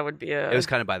 That would be a... It was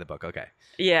kind of by the book, okay.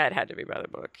 Yeah, it had to be by the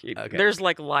book. Okay. There's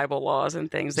like libel laws and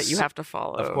things that you have to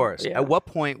follow. Of course. Yeah. At what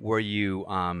point were you...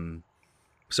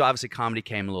 So obviously comedy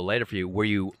came a little later for you. Were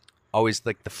you always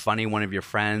like the funny one of your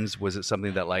friends? Was it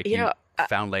something that like you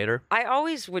found later? I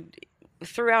always would,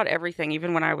 throughout everything,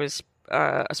 even when I was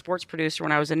a sports producer,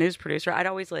 when I was a news producer, I'd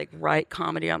always like write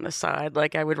comedy on the side.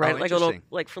 Like I would write like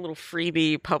for little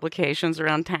freebie publications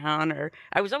around town, or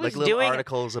I was always like little doing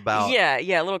articles about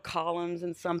little columns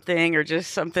and something, or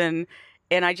just something.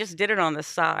 And I just did it on the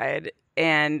side,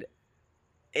 and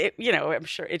it, I'm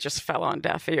sure it just fell on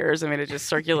deaf ears. I mean, it just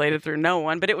circulated through no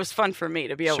one, but it was fun for me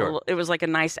to be able to, it was like a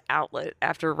nice outlet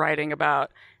after writing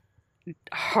about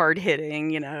hard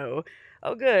hitting, oh,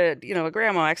 good, a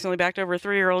grandma accidentally backed over a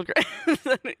 3-year-old.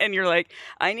 And you're like,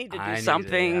 I need to do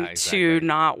something to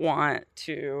not want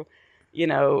to,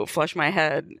 flush my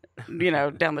head,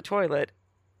 down the toilet.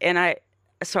 And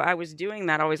so I was doing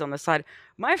that always on the side.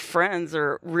 My friends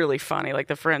are really funny. Like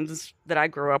the friends that I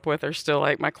grew up with are still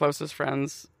like my closest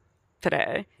friends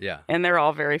today. Yeah. And they're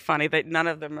all very funny. None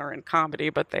of them are in comedy,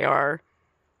 but they're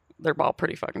all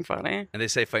pretty fucking funny. And they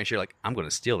say funny shit, you're like, I'm going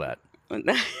to steal that.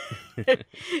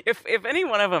 If any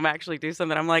one of them actually do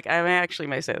something, I'm like, I actually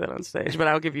may say that on stage, but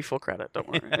I'll give you full credit. Don't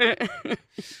worry.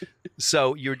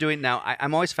 So you're doing now,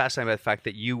 I'm always fascinated by the fact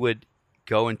that you would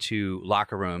go into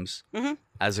locker rooms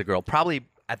as a girl. Probably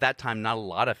at that time, not a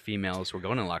lot of females were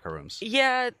going in locker rooms.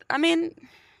 Yeah, I mean,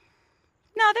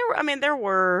 no, there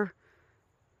were.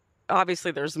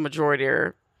 Obviously, there's the majority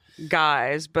are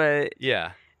guys, but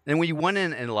yeah. And when you went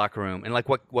in the locker room, and like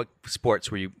what sports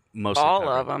were you mostly all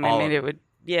covering? of them? I mean, it would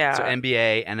So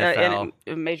NBA,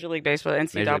 NFL, Major League Baseball,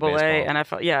 NCAA, Major League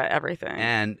Baseball. NFL, everything.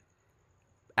 And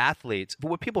athletes.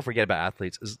 But what people forget about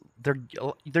athletes is they're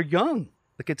young.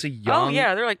 Like it's a young. Oh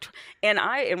yeah, they're like, and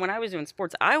when I was doing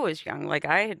sports, I was young. Like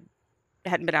I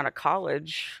hadn't been out of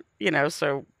college,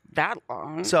 so that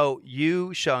long. So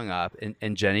you showing up,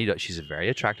 and Jenny, she's a very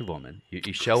attractive woman.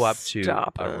 You show up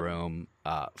to a room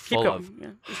full of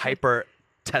hyper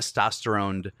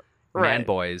testosterone man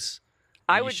boys.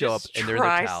 I you would show up just and they're in their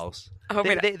try. towels. Oh,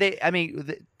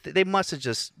 They must have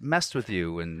just messed with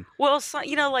you and Well, so,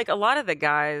 like a lot of the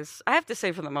guys, I have to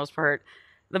say for the most part,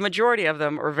 the majority of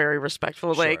them are very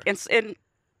respectful. Sure. Like, and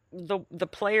the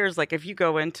players, like if you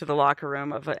go into the locker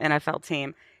room of an NFL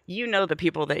team, you know the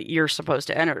people that you're supposed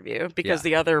to interview because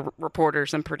the other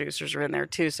reporters and producers are in there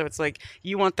too. So it's like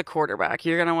you want the quarterback,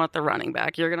 you're going to want the running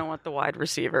back, you're going to want the wide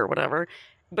receiver, whatever.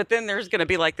 But then there's going to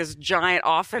be like this giant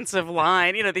offensive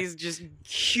line, these just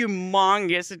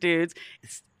humongous dudes.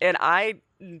 And I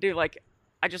do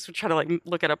I just would try to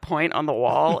look at a point on the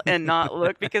wall and not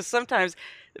look because sometimes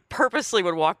purposely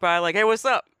would walk by like, hey, what's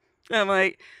up? And I'm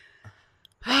like,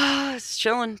 it's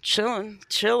chilling.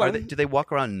 do they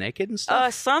walk around naked and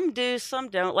stuff? Some do, some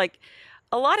don't. Like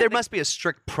a lot There of must be a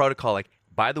strict protocol. Like,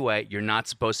 by the way, you're not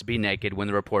supposed to be naked when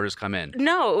the reporters come in.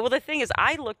 No. Well, the thing is,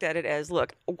 I looked at it as,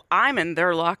 look, I'm in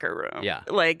their locker room. Yeah.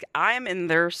 Like I'm in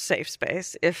their safe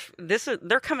space. If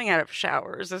they're coming out of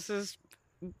showers.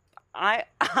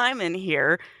 I'm in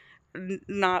here,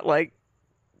 not like.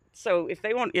 So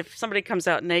if somebody comes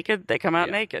out naked, they come out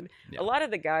naked. Yeah. A lot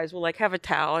of the guys will have a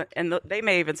towel, and they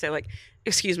may even say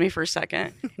 "Excuse me for a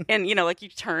second," and you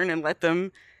turn and let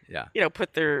them,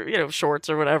 put their shorts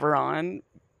or whatever on.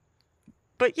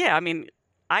 But yeah, I mean,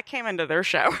 I came into their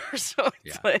shower, so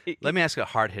it's like. Let me ask a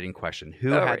hard-hitting question: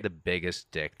 Who had the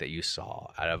biggest dick that you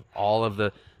saw out of all of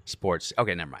the sports?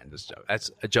 Okay, never mind. This joke.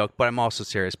 That's a joke, but I'm also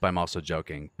serious. But I'm also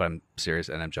joking. But I'm serious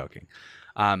and I'm joking.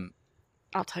 I'll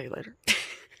tell you later.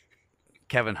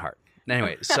 Kevin Hart.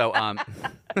 Anyway, so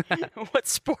what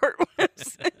sport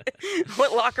was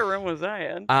what locker room was I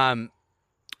in?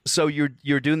 So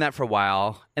you're doing that for a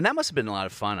while, and that must have been a lot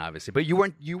of fun, obviously. But you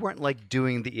weren't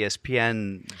doing the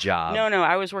ESPN job. No,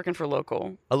 I was working for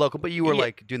local. A local, but you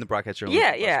were doing the broadcast.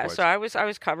 Yeah. So I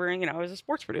was covering. I was a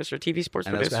sports producer, TV sports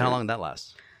producer. How long did that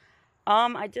last?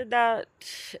 I did that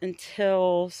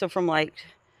until from my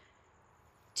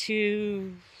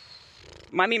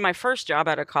first job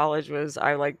out of college was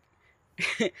I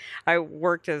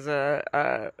worked as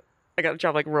I got a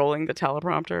job rolling the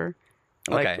teleprompter,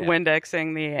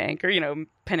 Windexing the anchor,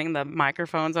 pinning the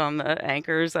microphones on the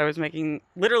anchors. I was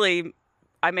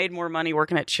I made more money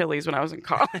working at Chili's when I was in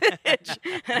college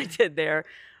than I did there.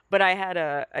 But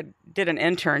I did an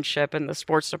internship in the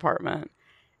sports department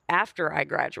after I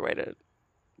graduated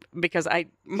because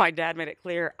my dad made it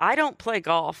clear I don't play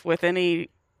golf with any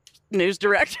news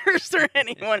directors or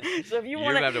anyone. So if you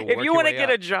want to get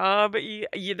a job,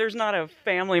 there's not a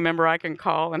family member I can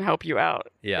call and help you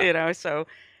out. Yeah. So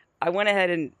I went ahead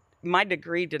and my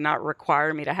degree did not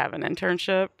require me to have an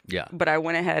internship. Yeah. But I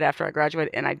went ahead after I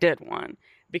graduated and I did one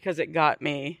because it got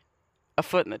me a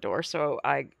foot in the door. So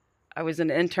I was an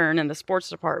intern in the sports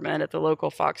department at the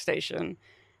local Fox station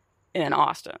in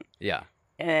Austin. Yeah.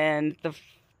 And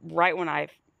right when I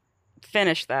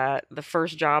finished that, the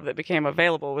first job that became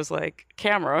available was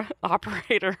camera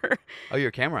operator. Oh, you're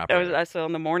a camera operator. I was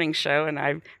on the morning show and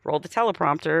I rolled the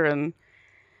teleprompter and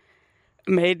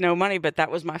made no money, but that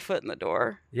was my foot in the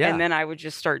door. Yeah. And then I would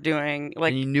just start doing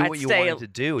and you knew what you wanted to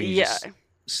do and you just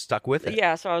stuck with it.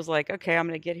 Yeah. So I was like, okay, I'm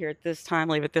going to get here at this time,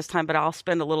 leave at this time, but I'll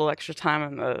spend a little extra time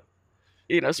in the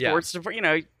sports,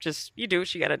 just you do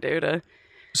what you got to do to.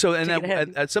 So, and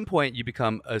at some point you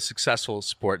become a successful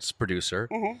sports producer.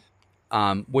 Mm-hmm.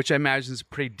 Which I imagine is a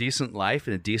pretty decent life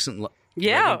and a decent living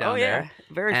down there.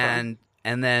 Very fun.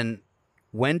 And then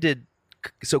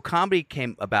so comedy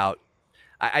came about.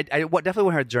 I definitely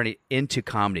want her journey into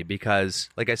comedy because,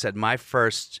 like I said, my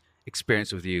first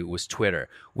experience with you was Twitter.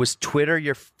 Was Twitter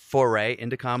your foray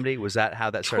into comedy? Was that how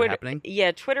that started happening?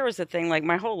 Yeah, Twitter was the thing.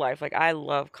 My whole life, I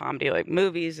love comedy,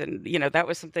 movies, and that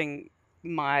was something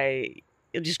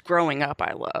just growing up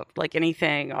I loved.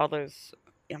 Anything, all those.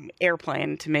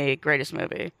 Airplane to me, greatest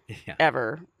movie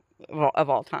ever of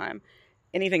all time.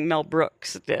 Anything Mel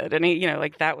Brooks did,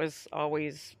 that was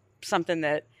always something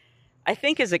that I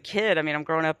think as a kid. I mean, I'm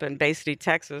growing up in Bay City,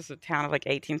 Texas, a town of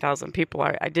 18,000 people.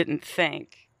 I didn't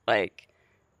think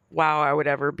wow, I would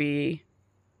ever be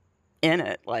in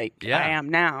it I am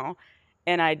now,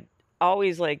 and I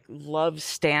always loved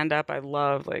stand up. I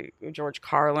loved George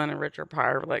Carlin and Richard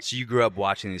Pryor. So you grew up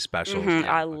watching these specials. Mm-hmm,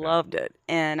 I loved it,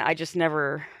 and I just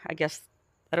never. I guess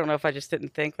I don't know if I just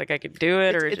didn't think I could do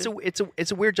it, or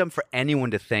it's a weird jump for anyone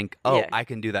to think. Oh, I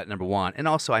can do that. Number one, and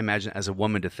also I imagine as a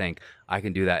woman to think I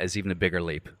can do that is even a bigger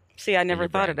leap. See, I never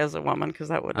thought it as a woman because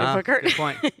that wouldn't have occurred. Good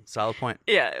point. Solid point.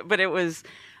 Yeah, but it was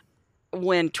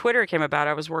when Twitter came about.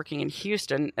 I was working in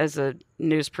Houston as a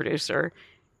news producer,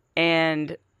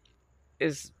 and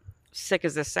as sick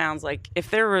as this sounds, when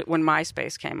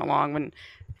MySpace came along, when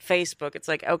Facebook, it's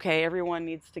okay, everyone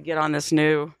needs to get on this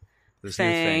new This new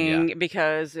thing, yeah.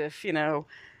 because if,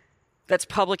 that's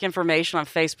public information on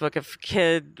Facebook. If a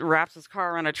kid wraps his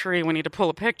car around a tree, we need to pull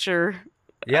a picture.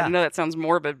 Yeah. I know that sounds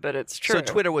morbid, but it's true. So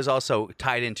Twitter was also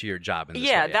tied into your job in this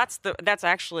way. That's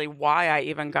actually why I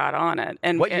even got on it.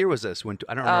 And what year was this? When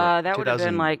I don't remember. That would have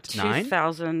been like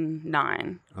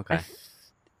 2009. Okay.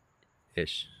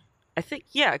 Ish. I think,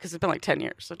 because it's been like 10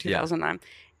 years, so 2009.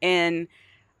 Yeah. And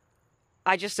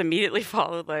I just immediately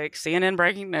followed like CNN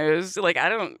breaking news.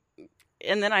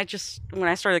 And then when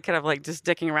I started kind of like just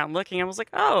dicking around looking, I was like,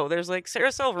 oh, there's like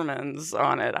Sarah Silverman's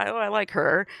on it. I like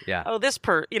her. Yeah. Oh,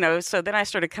 so then I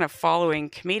started kind of following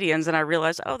comedians and I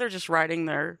realized, oh, they're just writing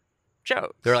their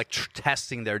jokes. They're like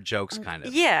testing their jokes kind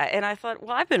of. Yeah. And I thought,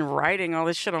 well, I've been writing all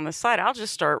this shit on the side. I'll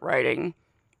just start writing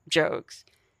jokes.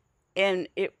 And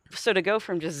so to go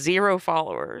from just 0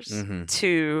 followers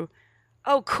to,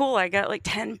 oh, cool, I got like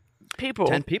 10 people.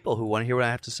 10 people who want to hear what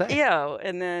I have to say. Yeah.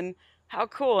 And then how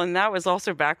cool. And that was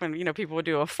also back when, people would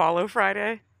do a follow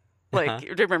Friday. Like, do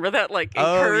you remember that? Like,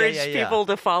 encourage people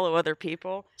to follow other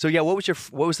people. So, what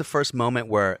was the first moment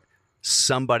where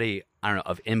somebody, I don't know,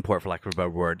 of import, for lack of a better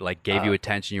word, like gave you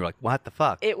attention? You were like, what the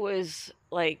fuck? It was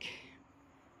like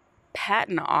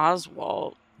Patton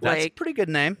Oswalt. That's a pretty good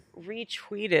name.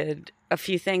 Retweeted a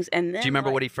few things. And then, do you remember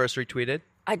what he first retweeted?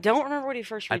 I don't remember what he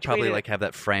first retweeted. I'd probably have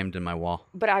that framed in my wall.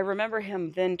 But I remember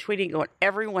him then tweeting, going,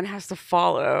 everyone has to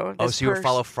follow this so you would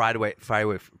follow Friday with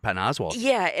Patton Oswalt.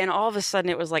 Yeah, and all of a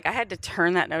sudden it was like I had to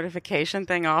turn that notification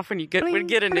thing off when you would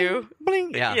get a new...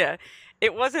 Bling. Yeah. Yeah.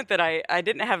 It wasn't that I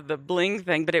didn't have the bling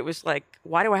thing, but it was like,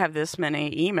 why do I have this many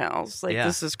emails? Like,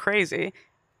 this is crazy.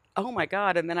 Oh, my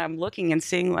God. And then I'm looking and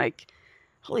seeing, like,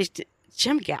 holy...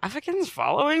 Jim Gaffigan's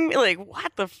following me? Like,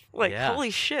 what the...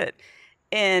 holy shit.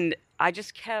 And I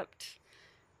just kept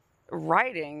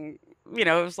writing, it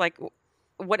was like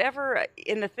whatever.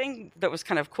 And the thing that was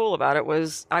kind of cool about it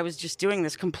was I was just doing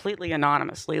this completely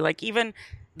anonymously. Like even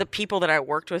the people that I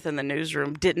worked with in the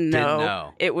newsroom didn't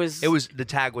know. It was the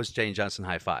tag was Jenny Johnson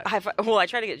High Five. Well, I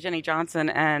tried to get Jenny Johnson,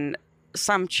 and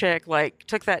some chick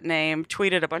took that name,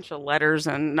 tweeted a bunch of letters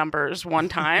and numbers one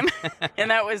time,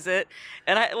 and that was it.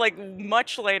 And I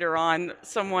much later on,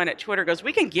 someone at Twitter goes,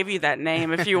 "We can give you that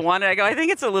name if you want it." I go, "I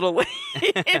think it's a little late.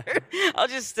 I'll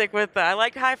just stick with I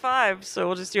like High Five, so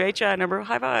we'll just do HI number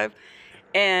High Five."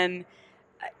 And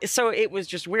so it was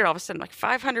just weird. All of a sudden,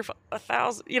 500,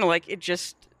 1,000, it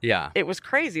just it was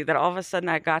crazy that all of a sudden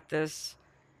I got this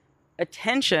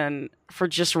attention for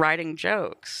just writing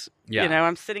jokes. Yeah.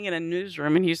 I'm sitting in a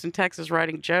newsroom in Houston, Texas,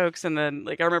 writing jokes, and then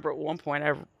I remember at one point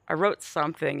I wrote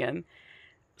something, and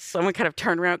someone kind of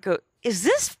turned around and go, "Is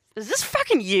this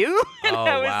fucking you?" And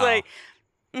I was like,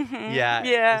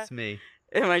 yeah, it's me.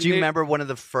 Do you remember one of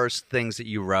the first things that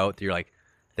you wrote that you're like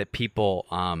that people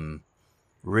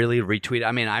really retweet?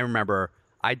 I mean, I remember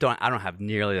I don't have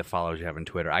nearly the followers you have on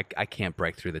Twitter. I can't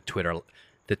break through the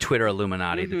Twitter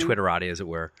Illuminati, the Twitterati, as it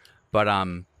were. But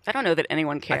I don't know that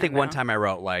anyone can. I think one time I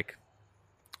wrote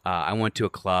I went to a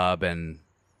club and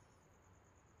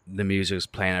the music was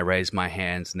playing. I raised my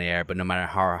hands in the air, but no matter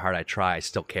how hard I try, I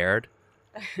still cared.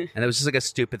 And it was just a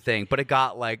stupid thing, but it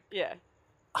got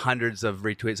hundreds of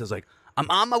retweets. I was like,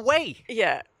 I'm on my way.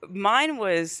 Yeah, mine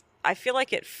was. I feel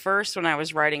like at first when I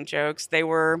was writing jokes, they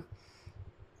were.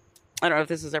 I don't know if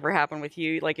this has ever happened with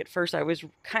you. At first, I was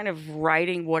kind of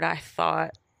writing what I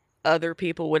thought other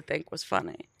people would think was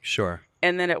funny. Sure.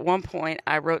 And then at one point,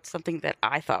 I wrote something that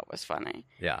I thought was funny.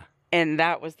 Yeah. And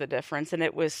that was the difference. And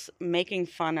it was making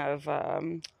fun of,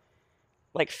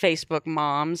 Facebook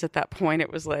moms. At that point,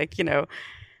 it was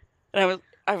and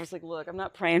I was like, look, I'm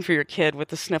not praying for your kid with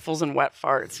the sniffles and wet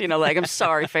farts. I'm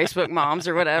sorry, Facebook moms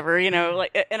or whatever, and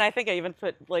I think I even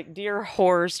put dear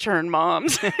whores turn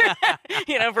moms,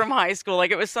 from high school.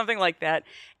 It was something like that.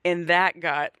 And that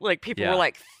got people were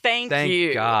like, thank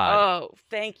you. God. Oh,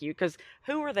 thank you. Because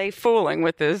who were they fooling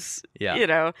with this?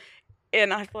 Yeah.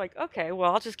 And I was like, okay,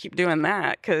 well, I'll just keep doing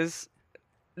that because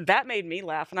that made me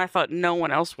laugh. And I thought no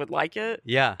one else would like it.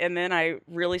 Yeah. And then I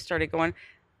really started going,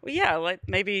 well, yeah,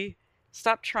 maybe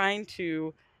stop trying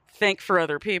to think for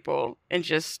other people and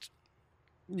just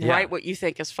write what you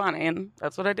think is funny. And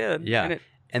that's what I did. Yeah.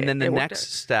 And then the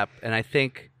next step, and I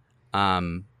think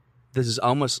this is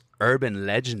almost urban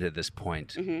legend at this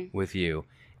point with you,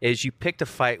 is you picked a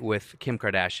fight with Kim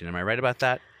Kardashian. Am I right about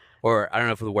that? Or I don't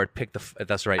know if the word "pick" that's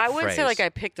the right phrase. I wouldn't say I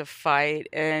picked a fight,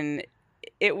 and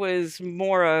it was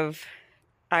more of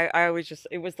I was just,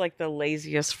 it was the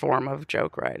laziest form of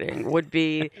joke writing would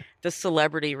be the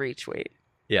celebrity retweet.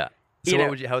 Yeah. So what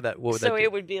would you, what would that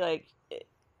it would be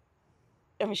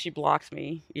she blocked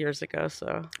me years ago,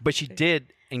 so. But she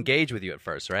did engage with you at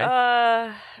first,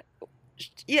 right?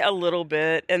 Yeah, a little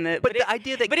bit, and But the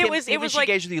idea that Kim, it was she like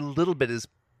engaged with you a little bit is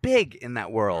big in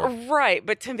that world. right.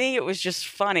 But to me, it was just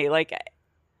funny. Like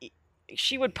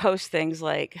she would post things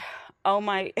like, "Oh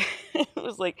my," it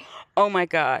was like, "Oh my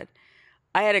God,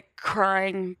 I had a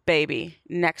crying baby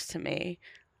next to me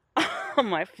on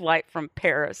my flight from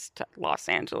Paris to Los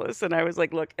Angeles," and I was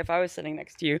like, "Look, if I was sitting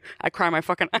next to you, I'd cry my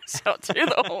fucking ass out too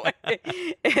the whole way."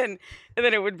 And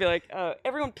then it would be like,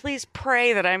 "Everyone, please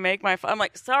pray that I make my." I'm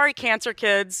like, "Sorry, cancer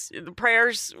kids, the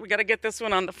prayers. We got to get this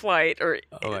one on the flight." Or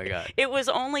Oh my God. it was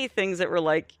only things that were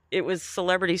like, it was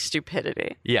celebrity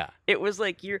stupidity. Yeah. It was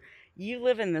like you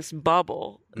live in this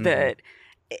bubble that,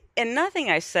 and nothing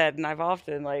I said, and I've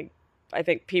often like, I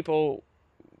think people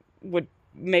would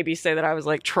maybe say that I was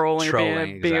like trolling or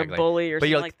being exactly. a bully or but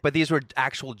something like. But these were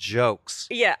actual jokes.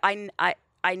 Yeah,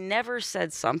 I never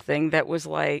said something that was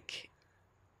like,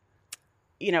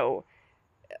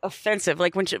 offensive.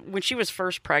 Like when she was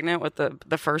first pregnant with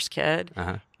the first kid,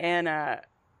 and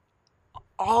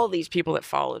all these people that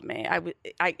followed me,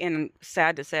 and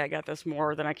sad to say I got this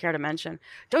more than I care to mention.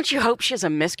 Don't you hope she has a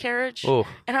miscarriage? Ooh.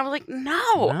 And I was like,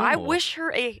 no. I wish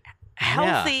her a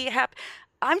healthy, happy.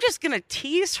 I'm just going to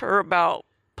tease her about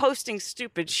posting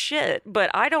stupid shit,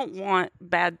 but I don't want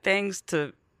bad things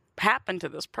to happen to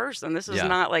this person. This is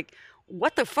not like,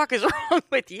 what the fuck is wrong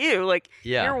with you? Like,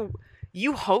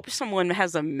 you hope someone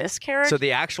has a miscarriage? So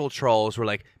the actual trolls were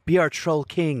like, be our troll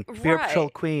king, be our troll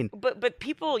queen. But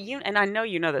people, and I know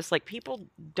you know this, like, people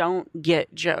don't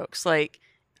get jokes. Like,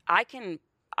 I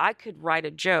could write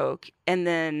a joke and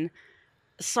then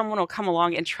someone will come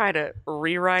along and try to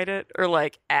rewrite it or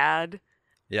like add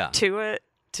to it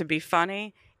to be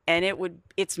funny, and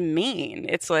it's mean.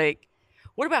 It's like,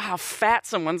 what about how fat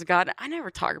someone's got? I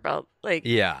never talk about like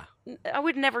I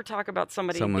would never talk about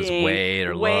someone's being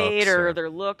weight or their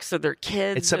looks or their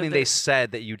kids. It's something they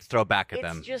said that you'd throw back at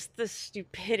them. It's just the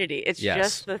stupidity. It's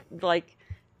just the like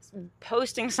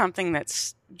posting something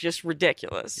that's just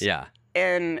ridiculous. Yeah.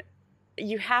 And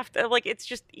you have to, like, it's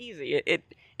just easy.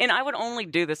 And I would only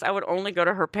do this. I would only go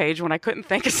to her page when I couldn't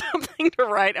think of something to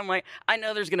write. I'm like, I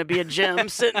know there's going to be a gem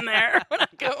sitting there when I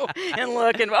go and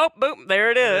look, and boom,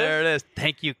 there it is. There it is.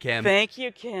 Thank you, Kim. Thank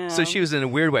you, Kim. So she was, in a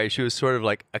weird way, she was sort of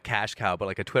like a cash cow, but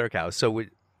like a Twitter cow. So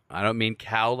I don't mean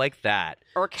cow like that.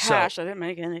 Or cash. I didn't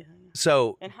make anything.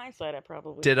 So in hindsight, I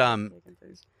probably did.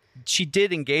 She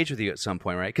did engage with you at some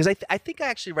point, right? Because I think I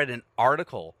actually read an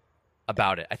article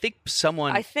about it. I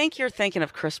think you're thinking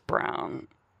of Chris Brown.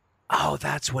 Oh,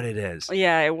 that's what it is.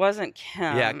 Yeah, it wasn't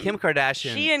Kim. Yeah, Kim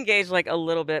Kardashian. She engaged like a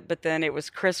little bit, but then it was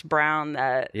Chris Brown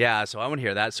that. Yeah, so I want to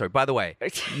hear that story. By the way,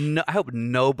 I hope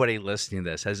nobody listening to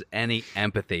this has any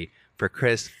empathy for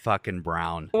Chris fucking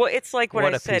Brown. Well, it's like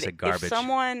what I said. Piece of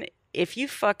garbage. If you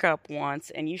fuck up once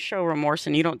and you show remorse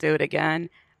and you don't do it again,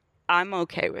 I'm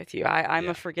okay with you. I'm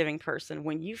a forgiving person.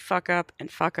 When you fuck up and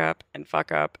fuck up and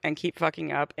fuck up and keep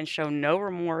fucking up and show no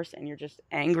remorse and you're just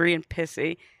angry and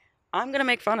pissy, I'm going to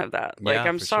make fun of that. Like,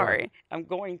 I'm sorry. Sure. I'm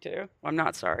going to. I'm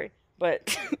not sorry.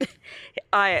 But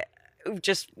I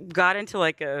just got into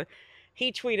like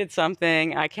he tweeted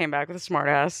something. I came back with a smart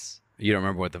ass. You don't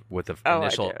remember what the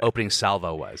initial opening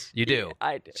salvo was? You do. Yeah,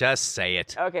 I do. Just say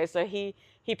it. Okay, so he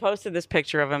posted this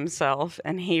picture of himself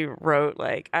and he wrote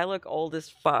like, I look old as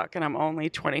fuck and I'm only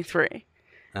 23.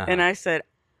 And I said,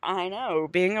 I know,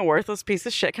 being a worthless piece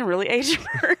of shit can really age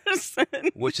a person.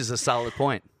 Which is a solid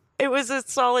point. It was a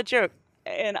solid joke.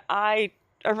 And I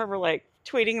remember like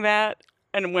tweeting that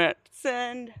and went,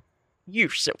 send. You're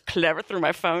so clever. Threw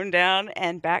my phone down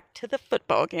and back to the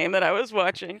football game that I was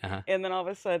watching. And then all of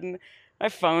a sudden my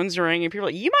phone's ringing. People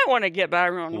are like, you might want to get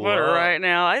back on Twitter right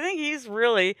now. I think he's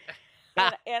really...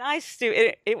 and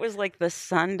it was like the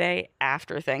Sunday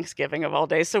after Thanksgiving of all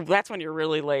days. So that's when you're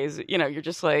really lazy. You know, you're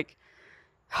just like,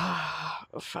 oh,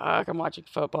 fuck, I'm watching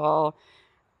football.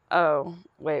 Oh,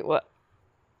 wait, what?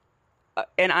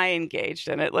 And I engaged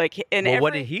in it. Like,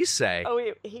 what did he say?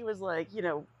 Oh, he was like,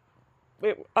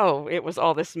 it was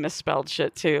all this misspelled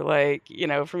shit too. Like,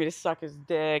 for me to suck his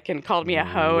dick and called me a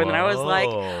hoe. And then I was like,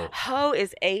 hoe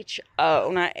is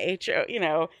H-O, not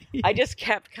H-O. I just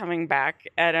kept coming back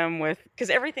at him because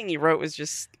everything he wrote was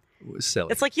just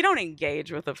silly. It's like, you don't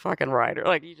engage with a fucking writer.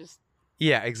 Like, you just.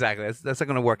 Yeah, exactly. That's not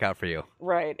going to work out for you.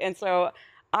 Right. And so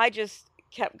I just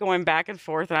kept going back and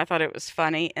forth and I thought it was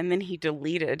funny. And then he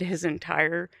deleted his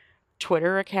entire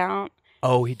Twitter account.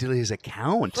 Oh, he deleted his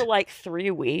account for like 3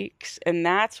 weeks, and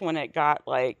that's when it got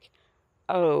like,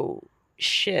 oh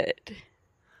shit,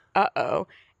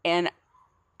 and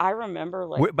I remember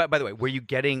like. By the way,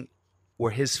 were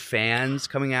his fans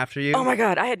coming after you? Oh my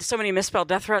god, I had so many misspelled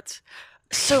death threats.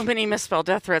 So many misspelled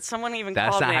death threats. Someone even called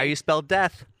me. That's not how you spell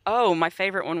death. Oh, my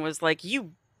favorite one was like,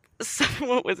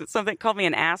 what was it? Something called me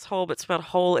an asshole, but spelled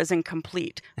whole as in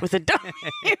complete with a W.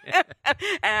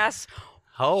 Ass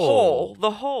hole,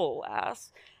 the whole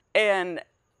ass. And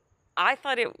I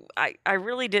thought I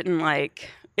really didn't like,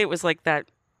 it was like that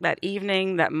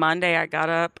evening, that Monday I got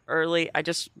up early.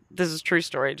 This is a true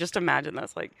story. Just imagine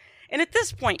this. Like, and at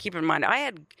this point, keep in mind,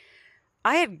 I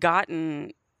had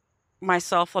gotten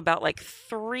myself about like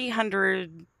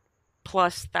 300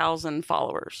 plus thousand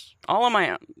followers, all on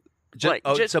my own.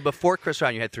 So before Chris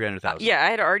Brown, you had 300,000. Yeah, I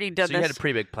had already done this. So you had a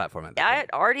pretty big platform at that I point. had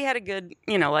already had a good,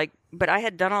 but I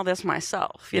had done all this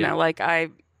myself. I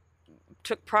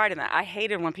took pride in that. I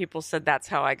hated when people said that's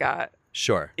how I got.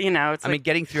 Sure. It's I mean,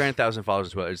 getting 300,000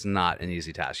 followers is not an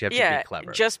easy task. You have to be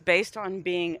clever. Just based on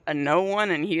being a no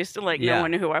one in Houston, no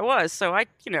one knew who I was. So I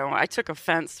took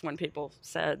offense when people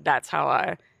said that's how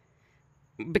I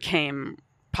became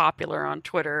popular on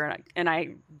Twitter, and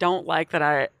I don't like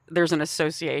that there's an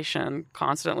association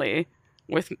constantly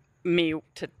with me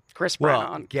to Chris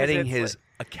Brown. Well, getting his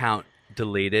account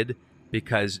deleted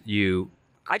because you...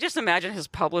 I just imagine his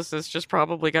publicist just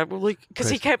probably got, because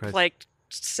he kept like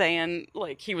saying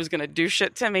like he was going to do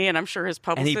shit to me, and I'm sure his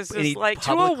publicist is like,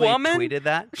 to a woman? Tweeted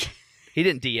that? He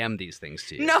didn't DM these things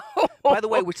to you. No. By the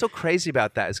way, what's so crazy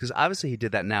about that is because obviously he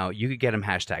did that now. You could get him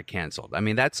hashtag canceled. I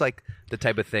mean, that's like the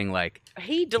type of thing like...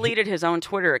 He deleted his own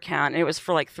Twitter account, and it was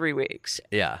for like 3 weeks.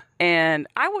 Yeah. And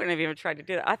I wouldn't have even tried to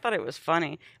do that. I thought it was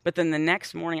funny. But then the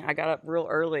next morning, I got up real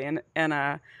early, and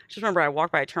just remember I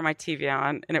walked by, I turned my TV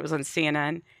on, and it was on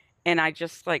CNN. And I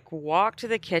just like walked to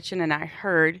the kitchen, and I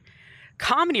heard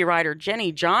comedy writer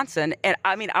Jenny Johnson. And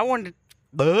I mean, I wanted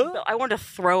to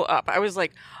throw up. I was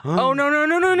like, oh, no.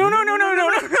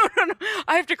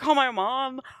 I have to call my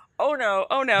mom. Oh, no.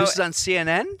 This is on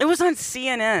CNN? It was on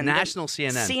CNN. National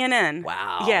CNN. CNN.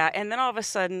 Wow. Yeah. And then all of a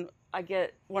sudden, I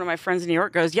get one of my friends in New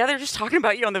York goes, yeah, they're just talking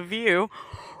about you on The View.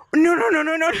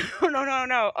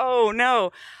 No. Oh,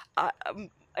 no.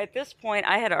 At this point,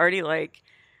 I had already like,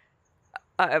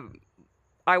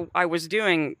 I was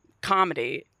doing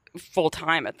comedy full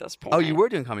time at this point. Oh, you were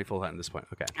doing comedy full time at this point.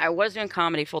 Okay. I was doing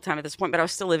comedy full time at this point, but I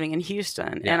was still living in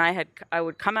Houston, and I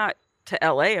would come out to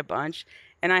LA a bunch,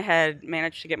 and I had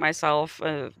managed to get myself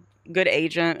a good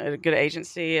agent, a good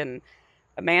agency, and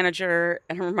a manager.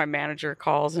 And I remember my manager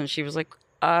calls, and she was like,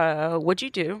 "What'd you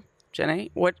do, Jenny?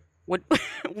 What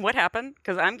happened?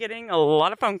 Because I'm getting a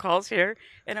lot of phone calls here."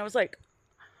 And I was like,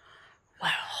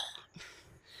 "Well."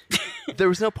 There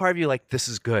was no part of you like, this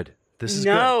is good. This is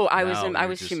no, good. I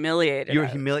was humiliated. You were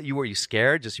humiliated. Were you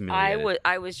scared? Just humiliated.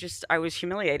 I was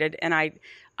humiliated, and I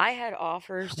had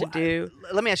offers to do.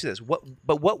 Let me ask you this: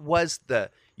 what was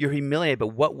you're humiliated? But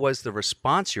what was the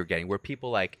response you're getting? Were people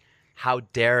like, "How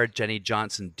dare Jenny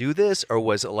Johnson do this?" Or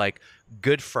was it like,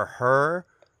 "Good for her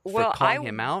for calling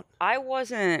him out"? I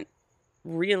wasn't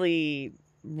really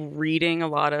reading a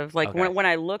lot of like when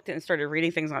I looked and started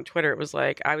reading things on Twitter. It was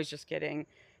like I was just getting.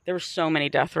 There were so many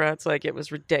death threats, like it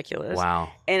was ridiculous.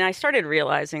 Wow. And I started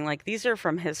realizing like these are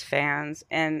from his fans,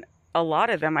 and a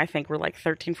lot of them I think were like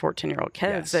 13, 14-year-old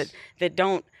kids that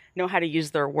don't know how to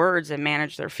use their words and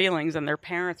manage their feelings, and their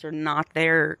parents are not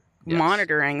there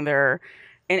monitoring their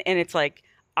and it's like,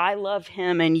 I love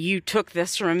him and you took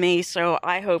this from me, so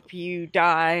I hope you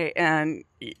die. And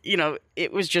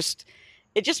it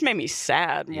just made me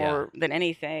sad more than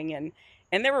anything.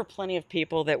 And there were plenty of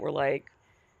people that were like,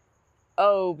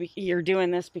 oh, you're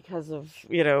doing this because of,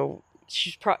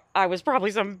 I was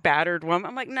probably some battered woman.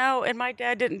 I'm like, no, and my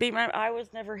dad didn't beat I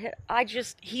was never hit.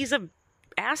 He's a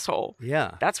asshole.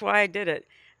 Yeah. That's why I did it.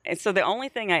 And so the only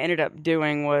thing I ended up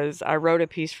doing was I wrote a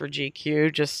piece for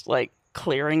GQ, just like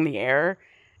clearing the air.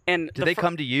 And did they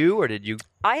come to you, or did you?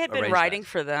 I had been writing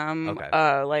for them,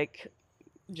 like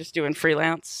just doing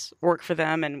freelance work for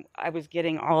them, and I was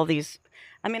getting all these.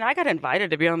 I mean, I got invited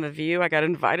to be on The View. I got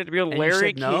invited to be on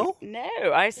Larry King. No?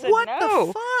 No, I said what no. What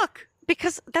the fuck?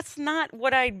 Because that's not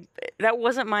what that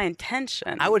wasn't my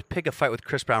intention. I would pick a fight with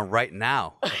Chris Brown right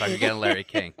now if I could get on Larry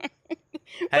King.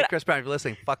 Hey, Chris Brown, if you're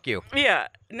listening, fuck you. Yeah.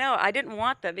 No, I didn't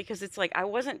want that because it's like I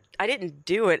didn't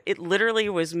do it. It literally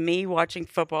was me watching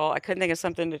football. I couldn't think of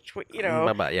something to tweet,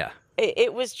 Yeah.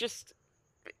 It was just,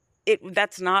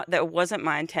 that wasn't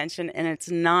my intention, and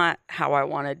it's not how I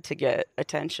wanted to get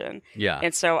attention. Yeah.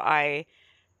 And so I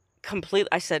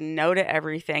said no to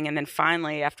everything. And then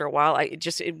finally, after a while,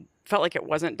 it felt like it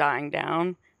wasn't dying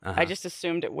down. Uh-huh. I just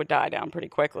assumed it would die down pretty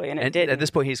quickly, and it didn't. At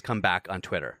this point, he's come back on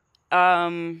Twitter.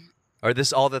 Or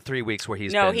this all the 3 weeks where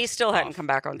he's he still hadn't come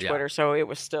back on Twitter, so it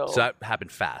was still. So that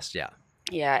happened fast, yeah.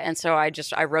 Yeah, and so I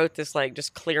wrote this like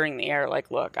just clearing the air,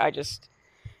 like, look, this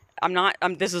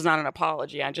is not an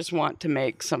apology. I just want to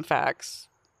make some facts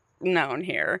known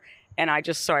here. And I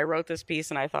wrote this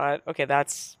piece and I thought, okay,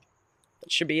 that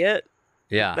should be it.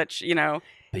 Yeah. But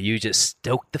you just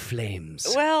stoked the flames.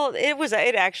 Well,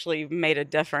 it actually made a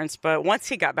difference. But once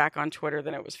he got back on Twitter,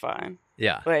 then it was fine.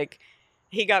 Yeah. Like,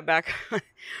 he got back,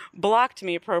 blocked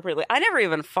me appropriately. I never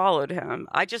even followed him.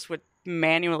 I just would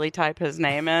manually type his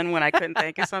name in when I couldn't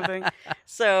think of something.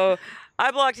 So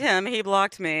I blocked him. He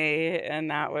blocked me.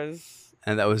 And that was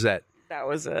it. That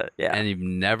was it. Yeah. And you've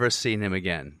never seen him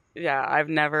again. Yeah,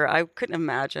 I couldn't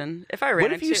imagine if I ran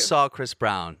What if you saw Chris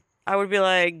Brown? I would be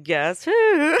like, guess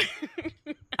who?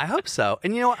 I hope so.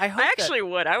 And I hope I actually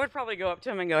would. I would probably go up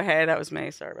to him and go, hey, that was me.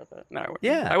 Sorry about that. No, I wouldn't.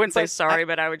 Yeah, I wouldn't say sorry,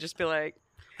 but I would just be like.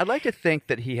 I'd like to think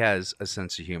that he has a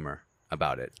sense of humor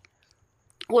about it.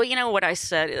 Well, you know what I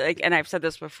said, and I've said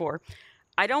this before.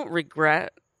 I don't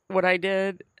regret what I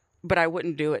did, but I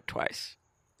wouldn't do it twice.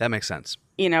 That makes sense.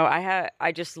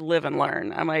 I just live and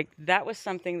learn. I'm like, that was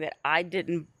something that I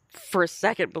didn't for a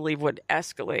second believe would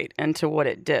escalate into what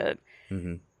it did.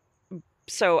 Mm-hmm.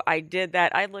 So I did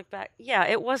that. I look back. Yeah,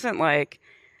 it wasn't my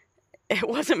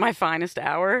finest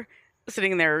hour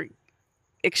sitting there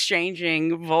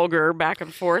exchanging vulgar back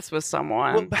and forth with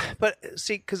someone. Well, but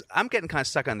see, because I'm getting kind of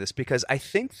stuck on this because I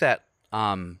think that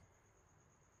I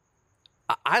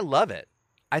love it.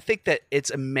 I think that it's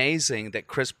amazing that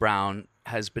Chris Brown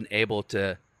has been able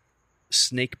to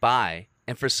sneak by,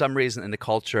 and for some reason in the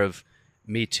culture of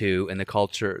Me Too and the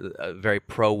culture, a very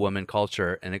pro-woman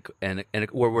culture, and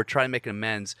where we're trying to make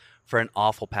amends for an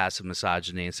awful passive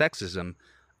misogyny and sexism,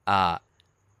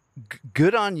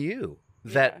 good on you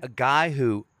that a guy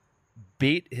who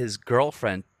beat his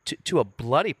girlfriend to a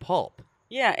bloody pulp,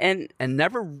 and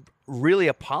never really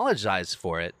apologized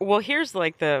for it. Well, here's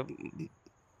like the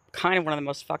kind of one of the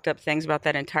most fucked up things about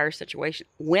that entire situation.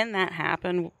 When that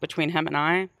happened between him and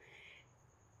I,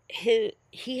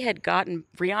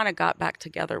 Rihanna got back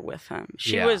together with him.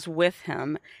 She was with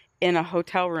him in a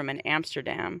hotel room in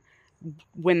Amsterdam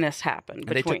when this happened.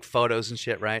 And they took photos and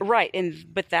shit, right? Right.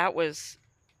 But that was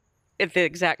at the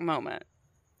exact moment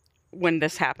when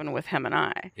this happened with him and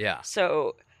I. Yeah.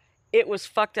 So it was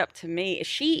fucked up to me.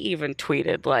 She even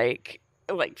tweeted like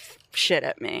shit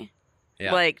at me.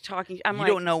 Yeah. Like talking. You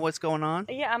don't know what's going on?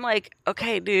 Yeah. I'm like,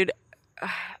 okay, dude,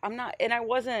 I'm not, and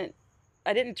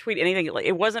I didn't tweet anything. Like,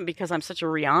 it wasn't because I'm such a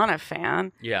Rihanna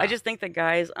fan. Yeah. I just think the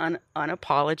guy's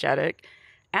unapologetic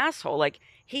asshole. Like,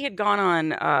 he had gone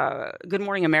on Good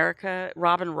Morning America.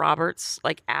 Robin Roberts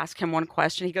asked him one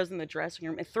question. He goes in the dressing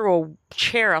room and threw a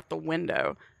chair out the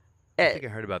window. I think I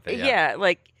heard about that. Yeah.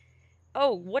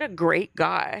 Oh, what a great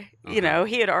guy. Uh-huh.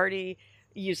 He had already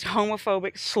used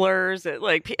homophobic slurs.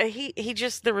 He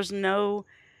just, there was no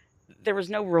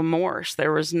remorse.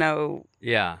 There was no,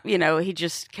 he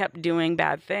just kept doing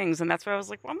bad things. And that's why I was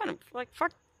like, well, I'm going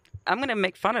to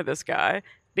make fun of this guy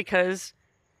because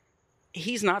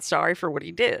he's not sorry for what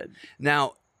he did.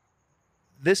 Now,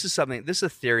 this is a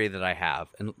theory that I have,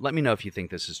 and let me know if you think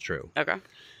this is true. Okay.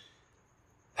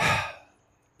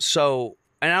 So,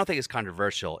 and I don't think it's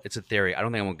controversial. It's a theory. I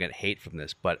don't think I'm going to get hate from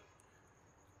this, but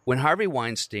when Harvey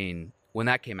Weinstein, when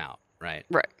that came out, right?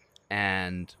 Right.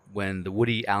 And when the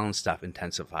Woody Allen stuff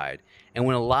intensified, and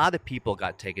when a lot of the people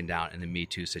got taken down in the Me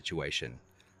Too situation,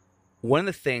 one of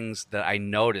the things that I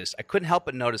noticed, I couldn't help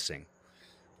but noticing,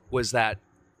 was that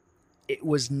it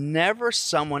was never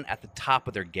someone at the top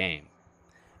of their game.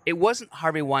 It wasn't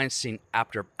Harvey Weinstein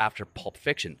after Pulp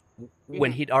Fiction,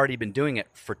 when he'd already been doing it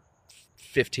for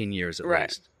 15 years at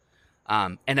least.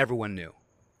 And everyone knew.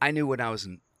 I knew when I was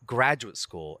in graduate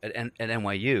school at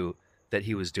NYU that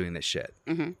he was doing this shit.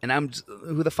 Mm-hmm. And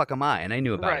who the fuck am I? And I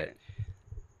knew about it.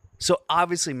 So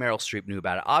obviously Meryl Streep knew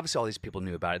about it. Obviously all these people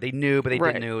knew about it. They knew, but they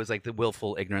didn't know. It was like the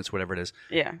willful ignorance, whatever it is.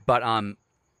 Yeah. But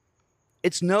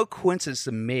it's no coincidence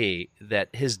to me that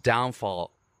his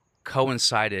downfall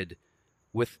coincided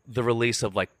with the release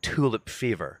of Tulip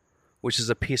Fever, which is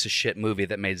a piece of shit movie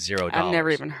that made $0. I've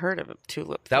never even heard of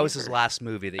Tulip Fever. That was his last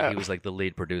movie that he was the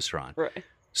lead producer on. Right.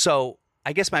 So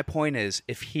I guess my point is,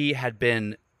 if he had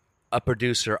been a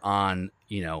producer on,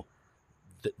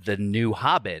 the new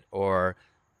Hobbit or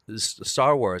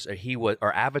Star Wars,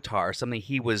 or Avatar or something,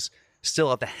 he was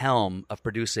still at the helm of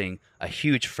producing a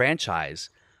huge franchise.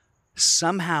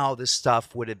 Somehow this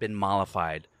stuff would have been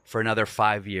mollified for another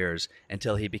 5 years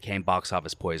until he became box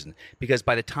office poison. Because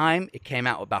by the time it came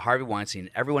out about Harvey Weinstein,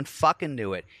 everyone fucking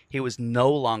knew it. He was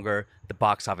no longer the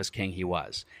box office king he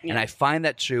was. Yeah. And I find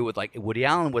that true with Woody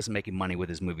Allen wasn't making money with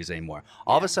his movies anymore.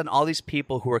 All of a sudden, all these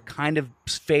people who were kind of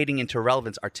fading into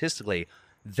irrelevance artistically,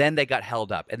 then they got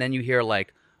held up. And then you hear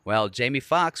Jamie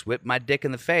Foxx whipped my dick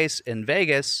in the face in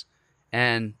Vegas,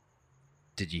 and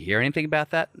Did you hear anything about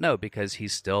that? No, because he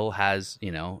still has,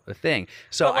 a thing.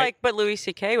 So but Louis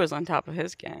C.K. was on top of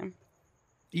his game.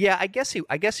 Yeah, I guess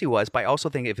he was, but I also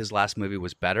think if his last movie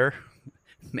was better,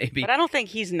 maybe. But I don't think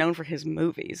he's known for his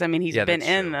movies. I mean, he's been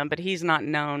in them, but he's not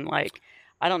known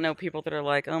I don't know people that are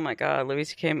like, oh my God, Louis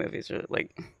C.K. movies are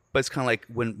like. But it's kind of like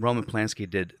when Roman Polanski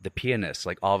did The Pianist,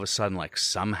 like all of a sudden, like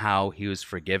somehow he was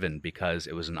forgiven because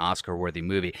it was an Oscar-worthy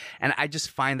movie. And I just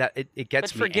find that it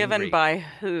gets me forgiven angry. by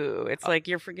who? It's like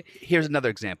you're forgiven. Here's another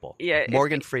example. Yeah,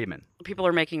 Morgan Freeman. People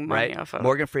are making money right? off of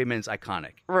Morgan Freeman's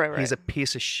iconic. Right. He's a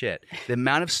piece of shit. The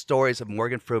amount of stories of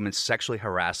Morgan Freeman sexually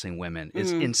harassing women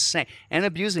is insane. And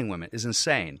abusing women is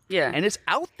insane. Yeah. And it's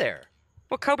out there.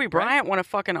 Well, Kobe Bryant won a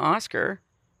fucking Oscar.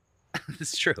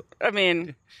 It's true. I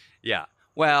mean. Yeah.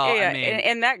 Well, yeah, I mean,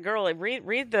 and that girl,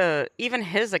 read even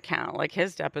his account, like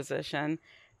his deposition.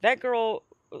 That girl,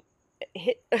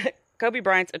 Kobe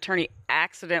Bryant's attorney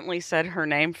accidentally said her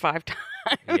name 5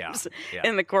 times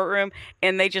in the courtroom,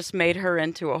 and they just made her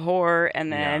into a whore.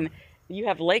 And then you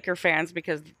have Laker fans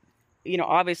because,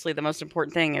 obviously the most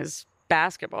important thing is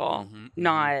basketball,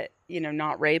 not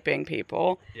raping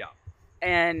people. Yeah,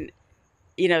 and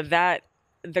that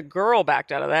the girl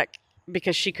backed out of that.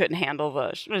 Because she couldn't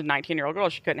handle she was a 19-year-old girl.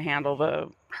 She couldn't handle the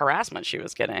harassment she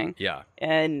was getting. Yeah.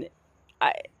 And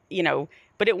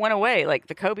but it went away. Like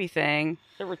the Kobe thing,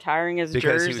 the retiring his because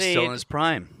jersey. Because he was still in his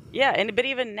prime. Yeah. But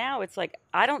even now it's like,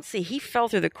 I don't see, he fell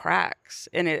through the cracks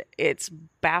and it's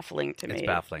baffling to me. It's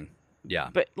baffling.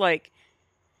 Yeah. But like,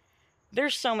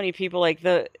 there's so many people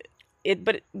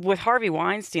but with Harvey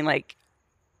Weinstein, like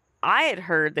I had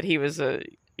heard that he was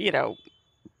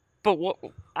but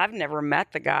I've never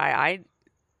met the guy.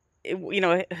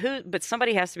 But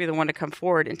somebody has to be the one to come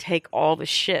forward and take all the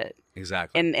shit.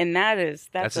 Exactly. And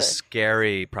that's a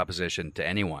scary proposition to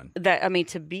anyone.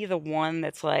 To be the one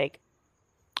that's like.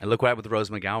 And look what happened with Rose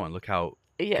McGowan. Look how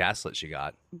gaslit she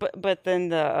got. But then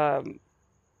the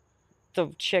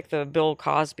chick, the Bill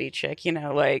Cosby chick,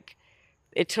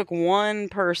 it took one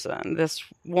person, this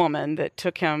woman that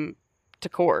took him to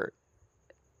court,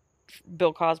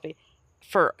 Bill Cosby,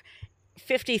 for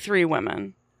 53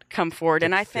 women come forward.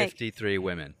 And I think 53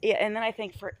 women. Yeah. And then I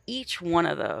think for each one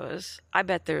of those, I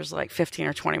bet there's like 15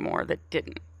 or 20 more that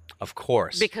didn't. Of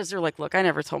course. Because they're like, look, I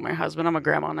never told my husband I'm a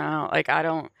grandma now. Like, I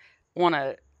don't want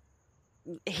to,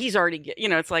 he's already,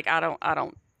 it's like, I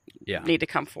don't need to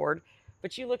come forward.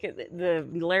 But you look at the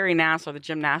Larry Nassar, the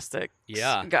gymnastics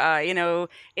guy,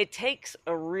 it takes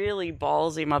a really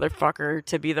ballsy motherfucker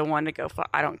to be the one to go,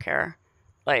 I don't care.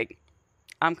 Like,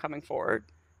 I'm coming forward.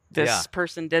 This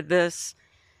person did this.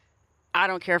 I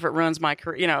don't care if it ruins my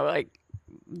career. Like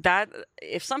that.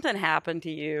 If something happened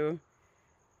to you,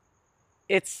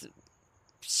 it's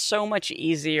so much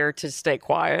easier to stay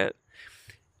quiet.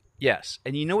 Yes.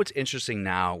 And what's interesting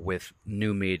now with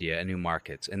new media and new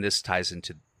markets, and this ties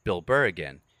into Bill Burr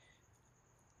again,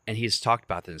 and he's talked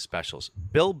about this in specials.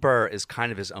 Bill Burr is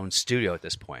kind of his own studio at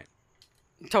this point.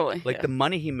 Totally. Like the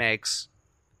money he makes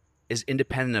is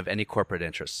independent of any corporate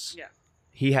interests. Yeah.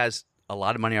 He has a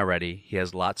lot of money already. He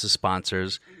has lots of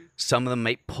sponsors. Some of them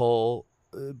might pull,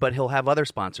 but he'll have other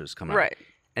sponsors come out. Right.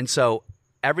 And so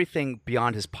everything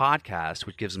beyond his podcast,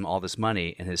 which gives him all this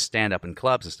money, and his stand-up in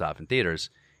clubs and stuff and theaters,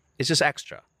 is just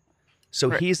extra.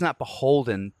 So he's not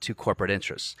beholden to corporate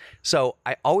interests. So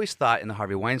I always thought in the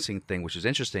Harvey Weinstein thing, which is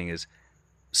interesting, is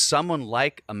someone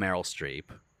like a Meryl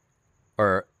Streep,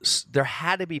 or there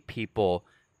had to be people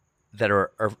that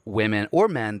are women or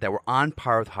men that were on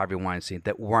par with Harvey Weinstein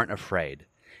that weren't afraid.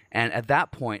 And at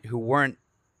that point, who weren't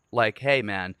like, hey,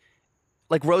 man,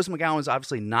 like Rose McGowan was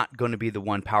obviously not going to be the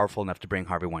one powerful enough to bring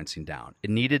Harvey Weinstein down. It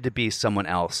needed to be someone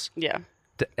else. Yeah.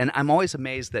 And I'm always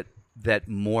amazed that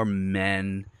more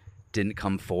men didn't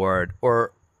come forward,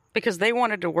 or because they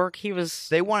wanted to work.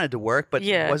 They wanted to work, but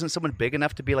wasn't someone big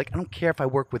enough to be like, I don't care if I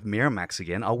work with Miramax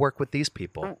again. I'll work with these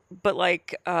people. But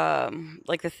like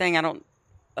the thing, I don't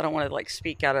want to like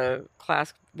speak out of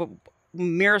class, but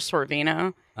Mira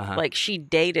Sorvino, like she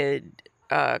dated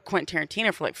Quentin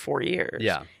Tarantino for like 4 years.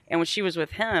 Yeah. And when she was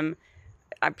with him,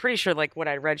 I'm pretty sure like what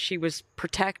I read, she was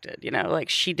protected, like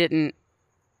she didn't,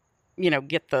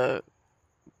 get the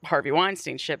Harvey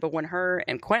Weinstein shit. But when her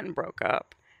and Quentin broke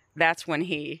up, that's when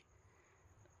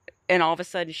and all of a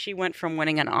sudden she went from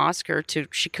winning an Oscar to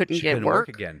she couldn't get work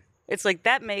again. It's like,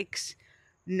 that makes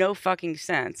no fucking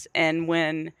sense. And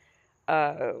when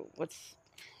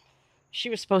she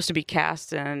was supposed to be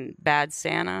cast in Bad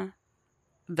Santa,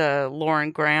 the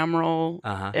Lauren Graham role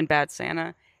in Bad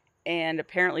Santa, and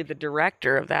apparently the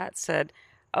director of that said,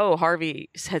 "Oh, Harvey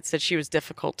had said she was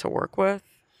difficult to work with."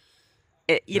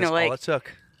 That's all it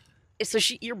took.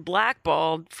 you're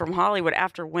blackballed from Hollywood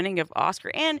after winning an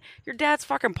Oscar, and your dad's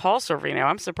fucking Paul Sorvino.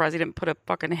 I'm surprised he didn't put a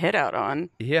fucking hit out on.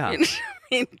 Yeah. You know,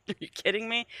 I mean, are you kidding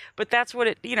me? But that's what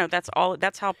it.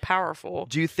 That's how powerful.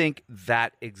 Do you think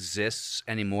that exists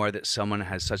anymore? That someone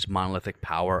has such monolithic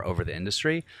power over the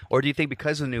industry, or do you think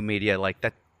because of the new media, like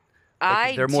that,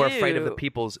 they're more afraid of the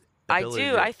people's ability?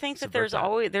 I do. I think that there's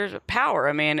power.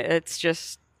 I mean, it's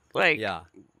just like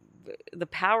the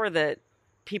power that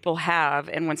people have,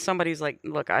 and when somebody's like,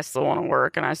 look, I still want to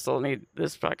work and I still need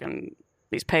these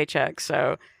paychecks,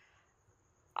 so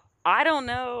I don't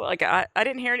know, like I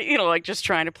didn't hear any, like just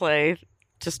trying to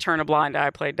just turn a blind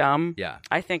eye, play dumb. Yeah,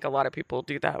 I think a lot of people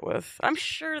do that with, I'm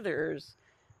sure there's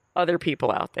other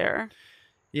people out there.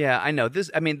 Yeah, I know this.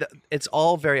 I mean, it's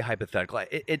all very hypothetical.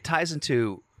 It ties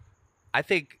into, I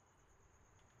think,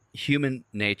 human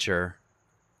nature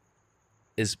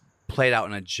is played out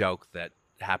in a joke that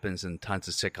happens in tons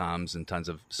of sitcoms and tons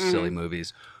of silly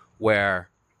movies, where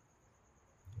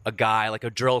a guy like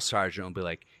a drill sergeant will be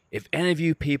like, if any of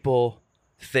you people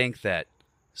think that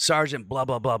Sergeant blah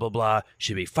blah blah blah blah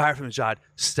should be fired from his job,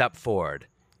 step forward.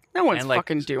 No one's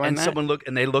fucking doing and that. Someone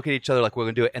they look at each other like, we're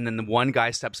gonna do it, and then the one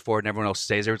guy steps forward and everyone else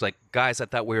stays there. It's like, guys, I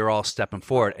thought we were all stepping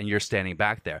forward and you're standing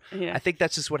back there. Yeah. I think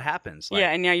that's just what happens. Like,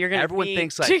 and now you're gonna everyone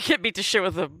thinks like, you get beat to shit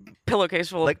with a pillowcase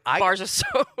full of bars of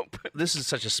soap. This is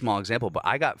such a small example, but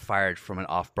I got fired from an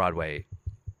off-Broadway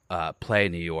play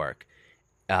in New York.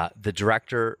 The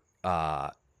director,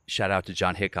 shout out to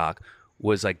John Hickok,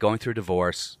 was like going through a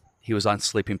divorce. He was on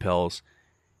sleeping pills.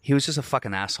 He was just a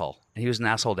fucking asshole. And he was an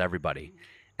asshole to everybody.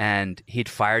 And he'd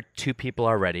fired 2 people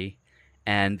already.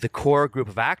 And the core group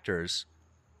of actors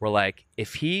were like,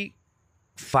 if he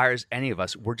fires any of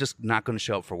us, we're just not going to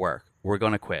show up for work. We're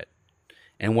going to quit.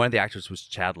 And one of the actors was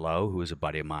Chad Lowe, who was a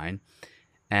buddy of mine.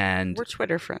 And we're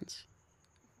Twitter friends.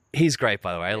 He's great,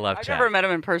 by the way. I love I've Chad. never met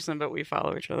him in person, but we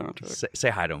follow each other on Twitter. Say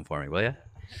hi to him for me, will you?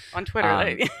 On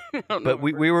Twitter. But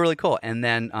we were really cool. And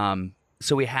then,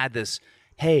 so we had this,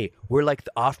 hey, we're like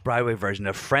the off-Broadway version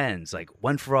of Friends, like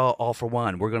one for all for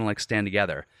one. We're going to like stand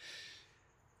together.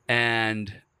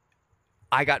 And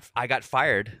I got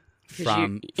fired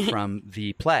from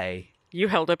the play. You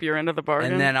held up your end of the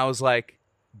bargain. And then I was like,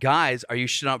 guys, are you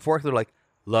shutting up for work? They're like,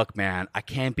 look, man, I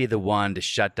can't be the one to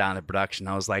shut down the production.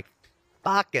 I was like,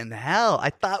 fucking hell. I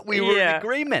thought we were in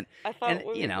agreement. I thought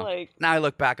and, now I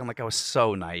look back, I'm like, I was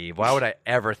so naive. Why would I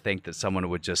ever think that someone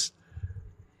would just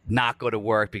not go to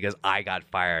work because I got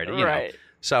fired? You know?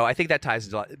 So I think that ties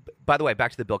into, by the way,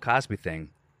 back to the Bill Cosby thing.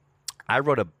 I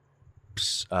wrote a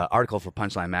article for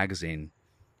Punchline Magazine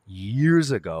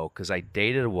years ago because I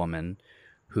dated a woman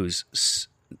who's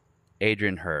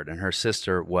Adrian Hurd, and her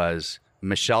sister was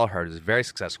Michelle Hurd, who's a very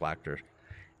successful actor,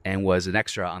 and was an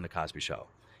extra on The Cosby Show.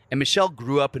 And Michelle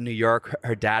grew up in New York.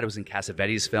 Her dad was in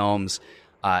Cassavetes films.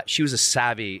 She was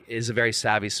a very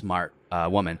savvy, smart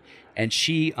woman. And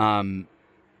she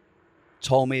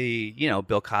told me,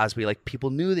 Bill Cosby, like, people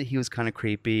knew that he was kind of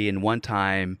creepy. And one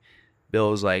time,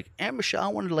 Bill was like, hey, Michelle, I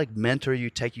wanted to, like, mentor you,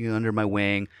 take you under my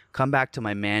wing, come back to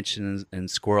my mansion in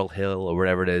Squirrel Hill or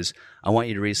whatever it is. I want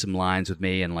you to read some lines with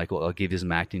me, and, like, I'll give you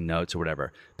some acting notes or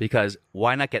whatever. Because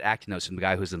why not get acting notes from the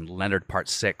guy who's in Leonard Part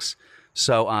 6?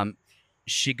 So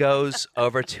she goes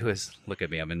over to his – look at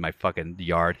me. I'm in my fucking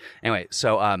yard. Anyway,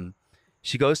 so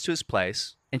she goes to his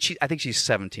place, and I think she's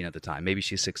 17 at the time. Maybe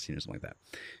she's 16 or something like that.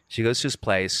 She goes to his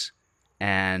place,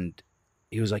 and –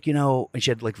 he was like, and she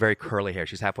had like very curly hair.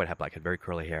 She's half white, half black, had very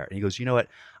curly hair. And he goes, you know what?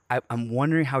 I'm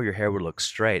wondering how your hair would look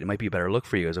straight. It might be a better look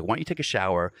for you. I was like, why don't you take a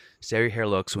shower, see how your hair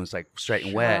looks when it's like straight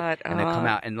and wet, and then come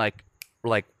out and like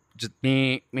just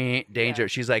me, danger. Yeah.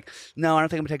 She's like, no, I don't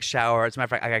think I'm gonna take a shower. As a matter of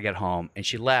fact, I gotta get home. And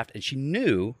she left, and she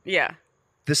knew,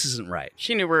 this isn't right.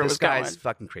 She knew where it was going. This guy's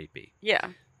fucking creepy. Yeah.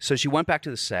 So she went back to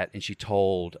the set, and she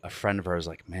told a friend of hers,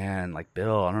 like, man, like,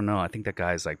 Bill, I don't know. I think that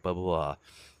guy's like blah, blah, blah.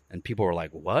 And people were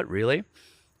like, what, really?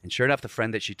 And sure enough, the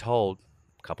friend that she told,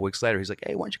 a couple weeks later, he's like,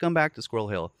 hey, why don't you come back to Squirrel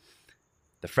Hill?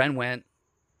 The friend went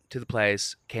to the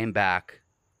place, came back,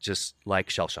 just like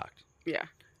shell-shocked. Yeah.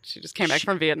 She just came back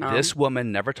from Vietnam. This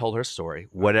woman never told her story,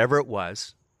 whatever it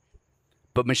was,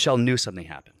 but Michelle knew something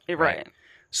happened. Right.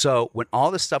 So when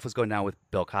all this stuff was going down with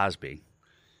Bill Cosby,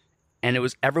 and it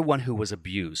was everyone who was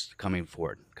abused coming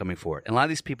forward. And a lot of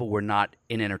these people were not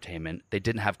in entertainment. They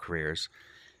didn't have careers.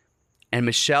 And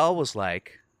Michelle was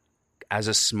like, as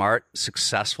a smart,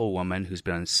 successful woman who's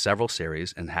been on several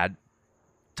series and had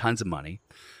tons of money,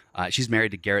 she's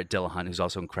married to Garrett Dillahunt, who's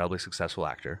also an incredibly successful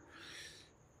actor.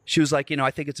 She was like, I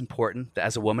think it's important that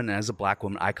as a woman and as a black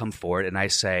woman, I come forward and I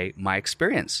say my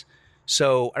experience.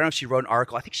 So I don't know if she wrote an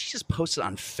article. I think she just posted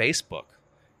on Facebook.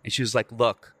 And she was like,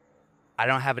 look, I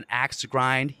don't have an axe to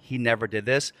grind. He never did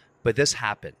this, but this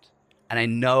happened. And I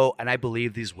know, and I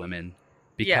believe these women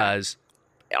because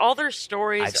all their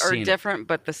stories I've are seen it. different,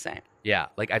 but the same. Yeah,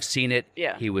 like I've seen it.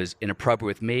 Yeah. He was inappropriate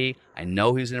with me. I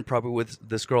know he was inappropriate with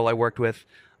this girl I worked with.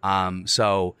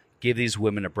 So give these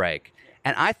women a break.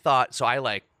 And I thought, so I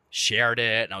like shared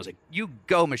it and I was like, you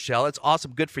go, Michelle. It's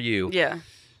awesome. Good for you. Yeah.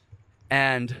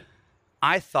 And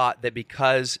I thought that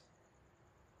because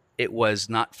it was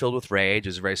not filled with rage, it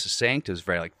was very succinct. It was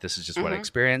very like, this is just what I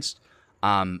experienced.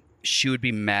 She would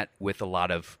be met with a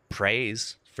lot of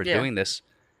praise for doing this.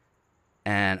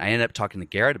 And I ended up talking to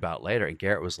Garrett about it later. And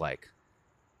Garrett was like,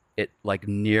 it like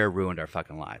near ruined our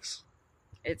fucking lives.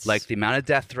 It's like the amount of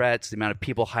death threats, the amount of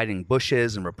people hiding in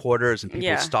bushes and reporters and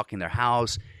people stalking their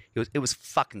house. It was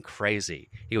fucking crazy.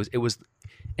 It was,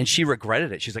 and she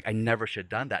regretted it. She's like, I never should have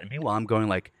done that. And meanwhile, I'm going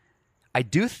like, I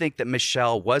do think that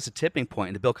Michelle was a tipping point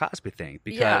in the Bill Cosby thing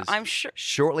because I'm sure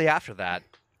shortly after that,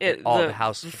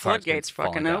 the floodgates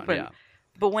fucking open. Yeah.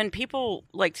 But when people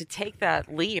like to take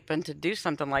that leap and to do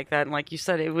something like that, and like you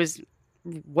said, it was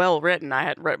well written. I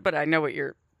had read, but I know what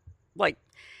you're like.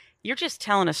 You're just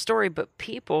telling a story, but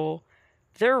people,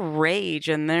 their rage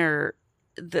and I'm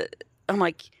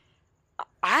like,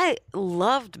 I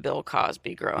loved Bill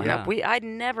Cosby growing up. I'd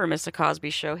never miss a Cosby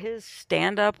show. His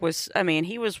stand-up was,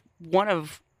 he was one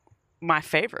of my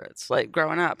favorites, like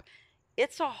growing up.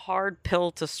 It's a hard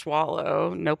pill to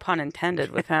swallow, no pun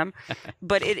intended with him,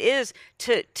 but it is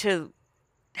to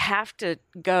have to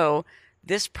go,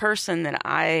 this person that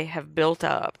I have built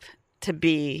up to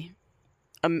be,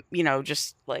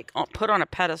 just like put on a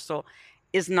pedestal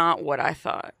is not what I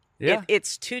thought. Yeah.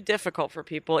 It's too difficult for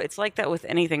people. It's like that with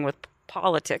anything, with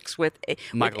politics,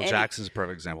 Michael Jackson's a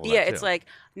perfect example of that too. It's like,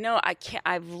 no, I can't.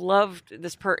 I've loved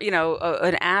this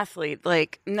an athlete.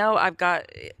 Like, no, I've got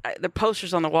the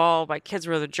posters on the wall. My kids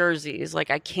wear the jerseys. Like,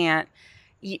 I can't.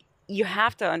 You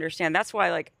have to understand. That's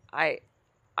why, like, I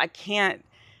can't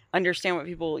understand what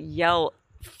people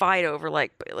fight over.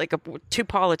 Like two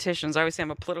politicians. I always say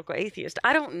I'm a political atheist.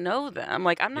 I don't know them.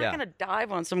 Like, I'm not going to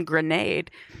dive on some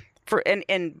grenade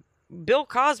and Bill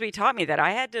Cosby taught me that.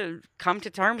 I had to come to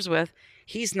terms with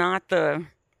he's not the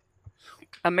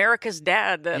America's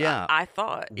dad that I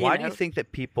thought. Why do you think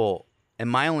that people, and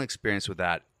my only experience with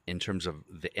that in terms of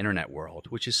the internet world,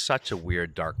 which is such a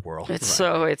weird, dark world. It's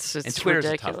and Twitter's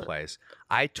ridiculous. a tough place.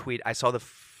 I saw the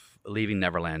Leaving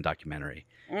Neverland documentary.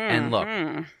 And look,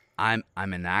 I'm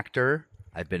an actor.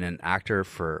 I've been an actor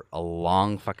for a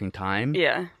long fucking time.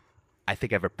 Yeah. I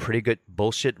think I have a pretty good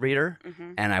bullshit reader.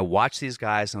 And I watched these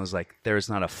guys and I was like, there's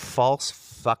not a false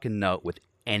fucking note with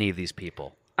any of these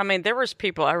people. There was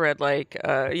people I read, like,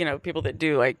 people that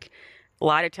do like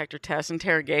lie detector tests,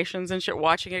 interrogations and shit,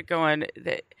 watching it going,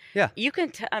 you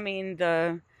can,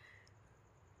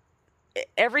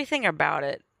 everything about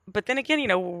it. But then again,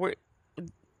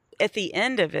 at the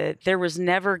end of it, there was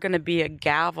never going to be a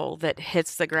gavel that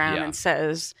hits the ground and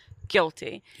says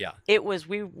guilty. Yeah. It was,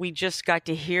 we just got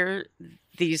to hear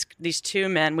these two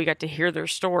men, we got to hear their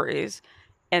stories,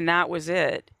 and that was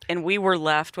it. And we were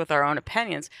left with our own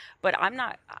opinions. But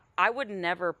I would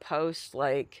never post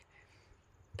like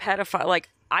pedophile, like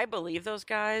I believe those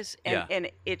guys.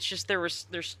 And it's just,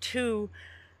 there's too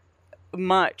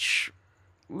much,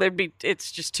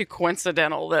 it's just too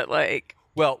coincidental that like.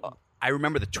 Well, I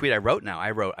remember the tweet I wrote now.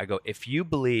 I go, if you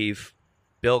believe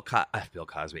Bill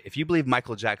Cosby, if you believe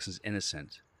Michael Jackson's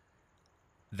innocent,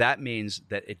 that means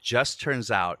that it just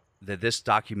turns out that this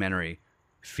documentary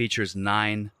features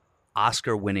 9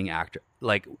 Oscar-winning actors.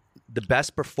 Like, the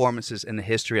best performances in the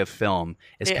history of film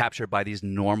is captured by these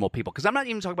normal people. Because I'm not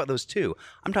even talking about those two.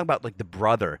 I'm talking about, like, the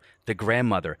brother, the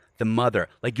grandmother, the mother.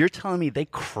 Like, you're telling me they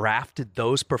crafted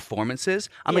those performances?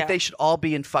 I'm like, they should all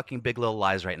be in fucking Big Little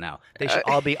Lies right now. They should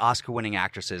all be Oscar-winning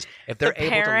actresses if they're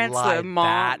able to lie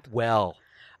that well.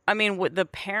 With the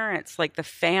parents, like the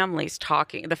families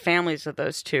of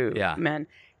those two men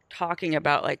talking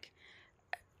about, like,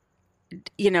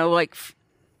 like,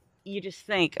 you just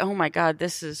think, oh my God,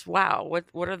 this is, wow.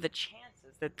 What are the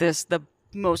chances that the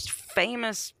most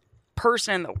famous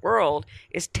person in the world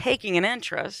is taking an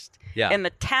interest in the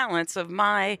talents of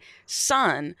my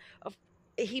son?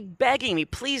 He begging me,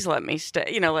 please let me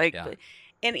stay,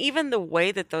 and even the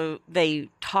way that they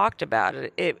talked about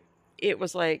it, it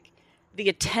was like, the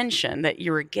attention that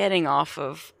you were getting off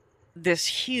of this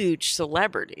huge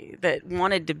celebrity that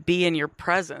wanted to be in your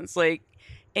presence, like,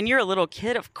 and you're a little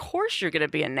kid, of course you're going to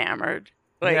be enamored.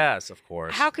 Like, yes, of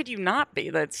course. How could you not be?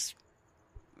 That's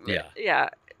yeah.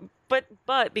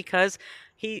 But because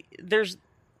there's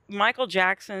Michael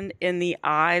Jackson in the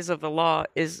eyes of the law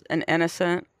is an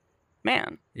innocent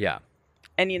man. Yeah.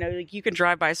 And, like you can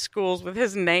drive by schools with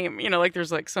his name, like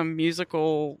there's like some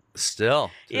musical. Still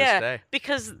to this day.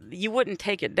 Because you wouldn't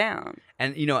take it down.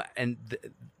 And,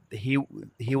 he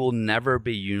will never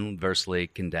be universally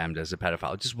condemned as a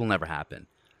pedophile. It just will never happen.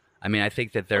 I mean, I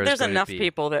think that there's enough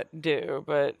people that do,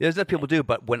 but there's enough people do.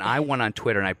 But when I went on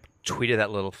Twitter and I tweeted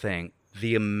that little thing,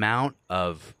 the amount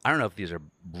of, I don't know if these are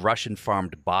Russian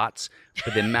farmed bots,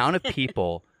 but the amount of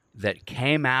people that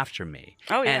came after me.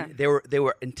 Oh yeah. And they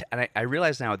were, and I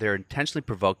realize now they're intentionally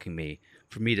provoking me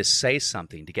for me to say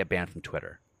something to get banned from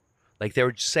Twitter. Like they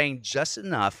were saying just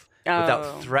enough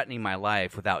without threatening my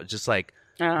life, without just like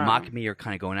mocking me or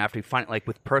kind of going after me, like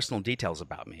with personal details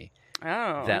about me.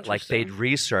 Oh, that like they'd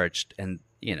researched and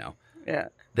that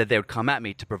they would come at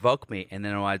me to provoke me, and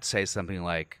then I'd say something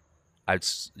like I'd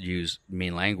use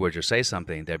mean language or say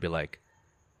something, they'd be like,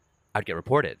 I'd get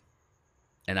reported,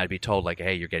 and I'd be told like,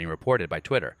 hey, you're getting reported by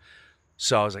Twitter.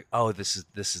 So I was like, oh, this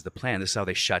is the plan. This is how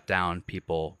they shut down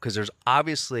people, because there's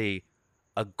obviously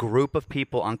a group of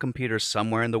people on computers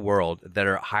somewhere in the world that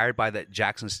are hired by the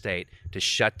Jackson State to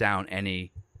shut down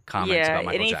any comments about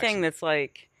Michael Jackson. Anything that's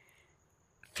like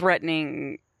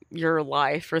threatening your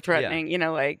life or threatening,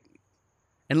 like.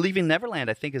 And Leaving Neverland,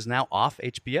 I think, is now off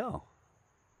HBO.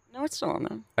 No, it's still on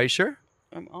there. Are you sure?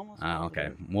 I'm almost. Oh,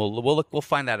 okay. We'll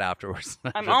find that afterwards.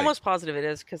 I'm almost positive it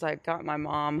is, because I got my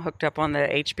mom hooked up on the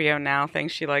HBO Now thing.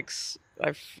 She likes.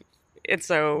 It's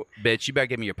so. Bitch, you better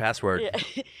give me your password.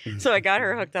 Yeah. So I got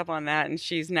her hooked up on that, and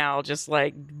she's now just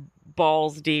like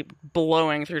balls deep,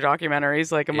 blowing through documentaries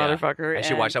like a motherfucker. Has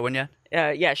she watched that one yet?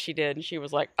 Yeah, she did, and she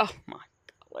was like, "Oh my god!"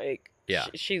 Like, yeah,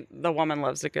 the woman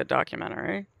loves a good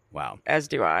documentary. Wow. As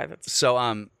do I.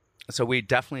 So we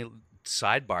definitely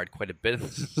sidebarred quite a bit.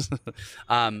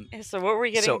 So what were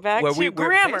we getting back to?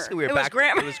 Grammar.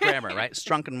 It was grammar, right?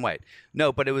 Strunk and White.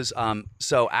 No, but it was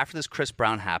so after this Chris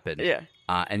Brown happened,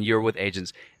 and you're with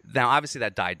agents. Now, obviously,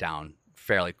 that died down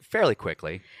fairly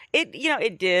quickly. It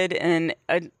did, and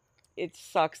it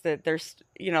sucks that there's,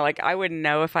 like I wouldn't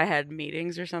know if I had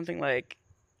meetings or something like,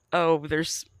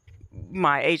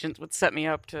 my agents would set me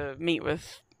up to meet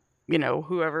with,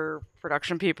 whoever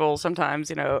production people. Sometimes,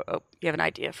 you have an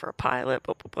idea for a pilot,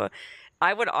 blah, blah, blah.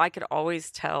 I could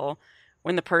always tell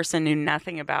when the person knew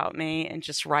nothing about me, and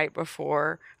just right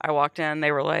before I walked in,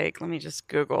 they were like, let me just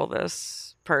Google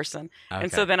this person. Okay.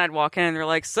 And so then I'd walk in and they're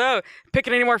like, so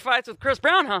picking any more fights with Chris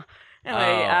Brown, huh?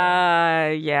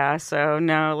 And yeah, so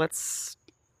no,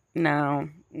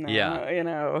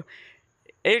 yeah.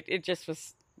 It just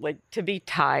was like, to be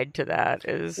tied to that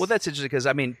is... Well, that's interesting, because,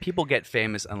 I mean, people get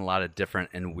famous in a lot of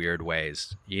different and weird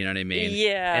ways. You know what I mean?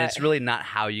 Yeah. And it's really not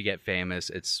how you get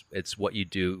famous. It's what you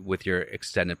do with your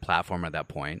extended platform at that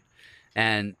point.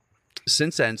 And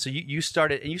since then, so you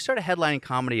started headlining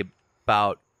comedy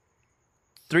about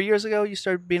 3 years ago. You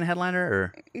started being a headliner,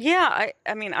 or? Yeah,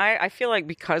 I feel like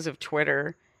because of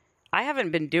Twitter, I haven't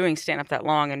been doing stand-up that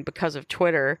long, and because of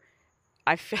Twitter,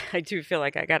 I do feel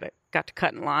like I got to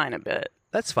cut in line a bit.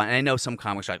 That's fine. I know some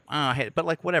comics are like, oh, I hate it, but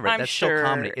like whatever. That's sure. Still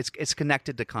comedy. It's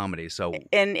connected to comedy. So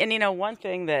and one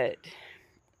thing that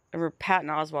Patton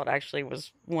Oswalt actually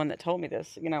was one that told me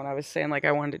this. When I was saying like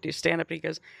I wanted to do stand up, he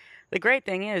goes, the great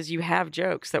thing is you have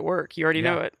jokes that work. You already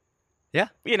know it. Yeah.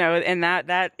 And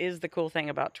that is the cool thing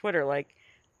about Twitter. Like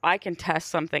I can test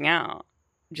something out,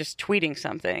 just tweeting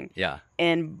something. Yeah.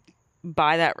 And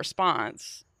by that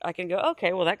response, I can go,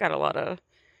 okay, well that got a lot of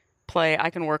play. I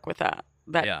can work with that.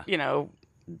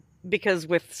 Because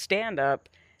with stand-up,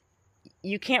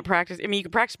 you can't practice. I mean, you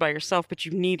can practice by yourself, but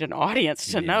you need an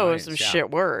audience to know some shit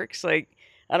works. Like,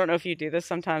 I don't know if you do this.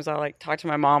 Sometimes I like talk to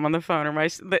my mom on the phone, or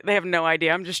they have no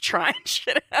idea. I'm just trying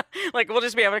shit out. Like, we'll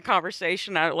just be having a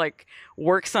conversation. I like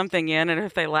work something in, and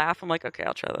if they laugh, I'm like, okay,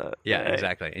 I'll try that. Yeah,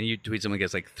 exactly. And you tweet someone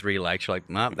gets like 3 likes, you're like,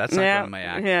 no, that's not going to my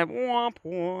act. Yeah, womp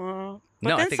womp.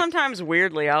 But then sometimes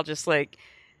weirdly, I'll just like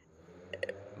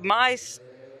my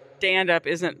stand-up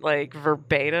isn't like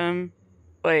verbatim.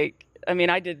 Like, I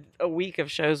mean, I did a week of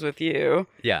shows with you.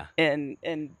 Yeah. In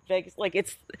Vegas. Like,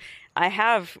 I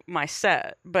have my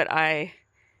set, but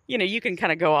you can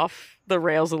kind of go off the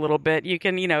rails a little bit. You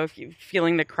can, if you're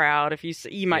feeling the crowd, if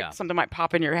something might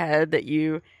pop in your head that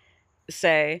you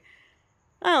say,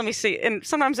 oh, let me see. And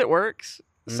sometimes it works.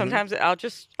 Mm-hmm. Sometimes I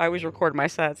always record my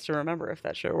sets to remember if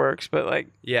that show works. But like,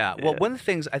 yeah. Well, one of the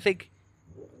things I think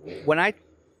when I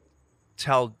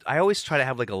always try to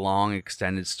have like a long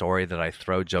extended story that I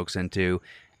throw jokes into,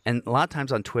 and a lot of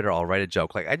times on Twitter I'll write a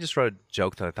joke. Like I just wrote a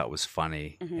joke that I thought was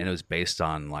funny, and it was based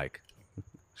on like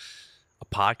a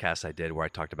podcast I did where I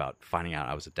talked about finding out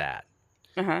I was a dad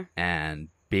and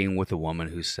being with a woman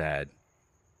who said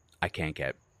I can't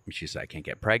get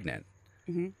pregnant,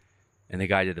 And the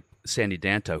guy did Sandy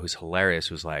Danto, who's hilarious,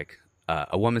 was like,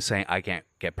 a woman saying, I can't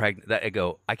get pregnant. I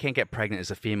go, I can't get pregnant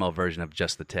is a female version of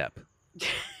just the tip.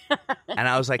 And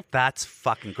I was like, that's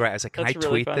fucking great. I was like, can That's I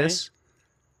really tweet funny. this?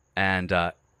 And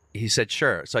he said,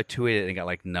 sure. So I tweeted it and got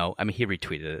like, no. I mean, he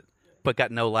retweeted it, but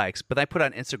got no likes. But I put it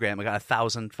on Instagram. I got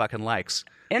 1,000 fucking likes.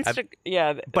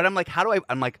 But I'm like,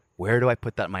 I'm like, where do I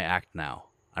put that in my act now?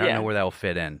 I don't know where that will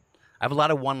fit in. I have a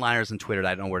lot of one-liners on Twitter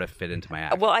that I don't know where to fit into my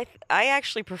act. Well, I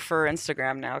actually prefer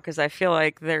Instagram now because I feel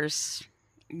like there's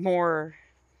more,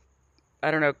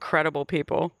 I don't know, credible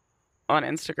people on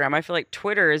Instagram. I feel like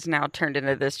Twitter is now turned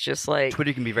into this just like...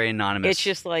 Twitter can be very anonymous. It's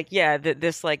just like,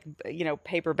 this like,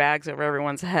 paper bags over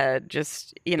everyone's head.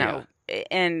 Just,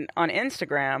 and on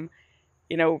Instagram,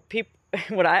 people,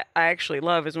 what I actually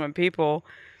love is when people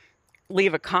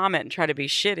leave a comment and try to be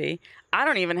shitty. I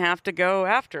don't even have to go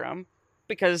after them.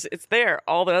 Because it's there.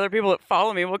 All the other people that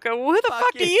follow me will go, who the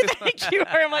fuck do you think you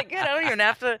are? I'm like, good, I don't even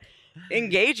have to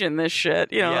engage in this shit.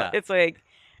 It's like,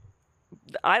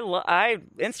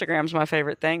 Instagram's my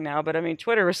favorite thing now, but I mean,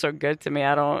 Twitter was so good to me.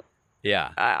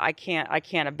 I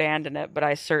can't abandon it, but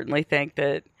I certainly think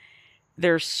that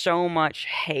there's so much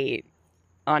hate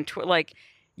on Twitter. Like,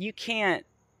 you can't,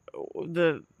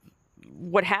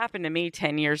 what happened to me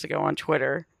 10 years ago on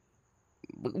Twitter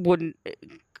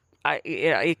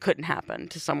it couldn't happen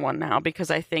to someone now because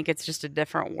I think it's just a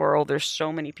different world. There's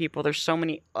so many people. There's so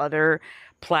many other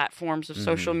platforms of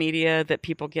social media that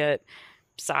people get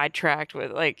sidetracked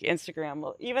with, like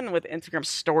Instagram. Even with Instagram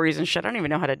stories and shit, I don't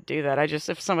even know how to do that.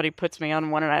 If somebody puts me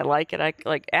on one and I like it, I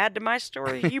like add to my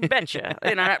story. You betcha.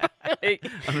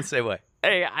 I'm the same way.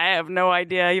 Hey, I have no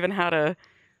idea even how to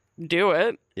do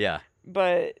it. Yeah.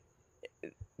 But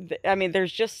I mean,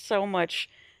 there's just so much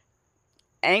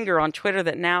anger on Twitter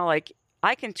that now, like,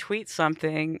 I can tweet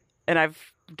something and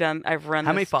I've run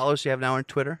How many followers do you have now on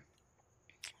Twitter?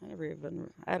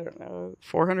 I don't know,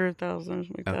 400,000,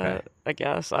 something like that. I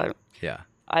guess I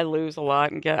lose a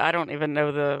lot and I don't even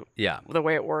know the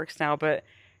way it works now. But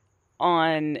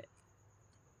I've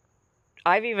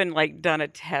even like done a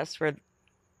test where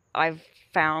I've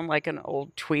found like an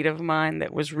old tweet of mine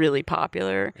that was really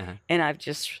popular, and I've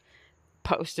just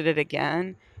posted it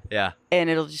again. Yeah. And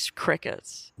it'll just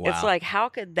crickets. Wow. It's like, how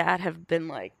could that have been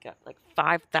got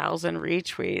 5,000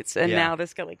 retweets and now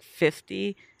this got like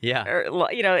 50? Yeah. Or,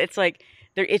 it's like,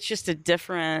 it's just a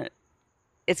different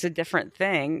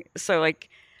thing. So like,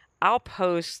 I'll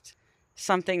post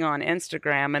something on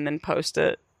Instagram and then post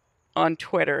it on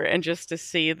Twitter, and just to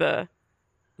see the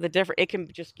different, it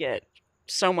can just get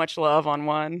so much love on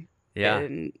one. Yeah.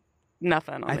 And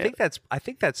nothing on I think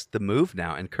that's the move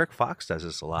now. And Kirk Fox does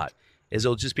this a lot.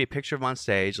 It'll just be a picture of him on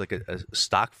stage, like a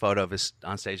stock photo of his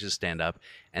on stage as stand-up,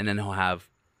 and then he'll have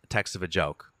text of a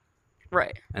joke.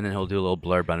 Right. And then he'll do a little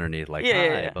blurb underneath, like,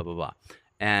 hi, blah, blah, blah.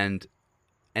 And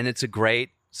it's a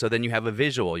great, so then you have a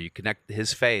visual. You connect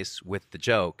his face with the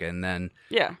joke, and then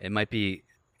it might be,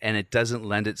 and it doesn't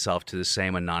lend itself to the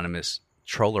same anonymous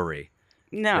trollery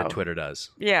that Twitter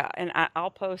does. Yeah, and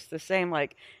I'll post the same,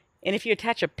 like, and if you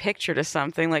attach a picture to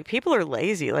something, like, people are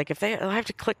lazy. Like, if I have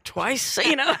to click twice,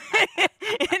 and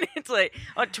it's like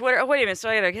on Twitter. Oh, wait a minute. So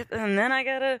I gotta get, and then I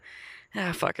gotta,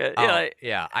 fuck it. I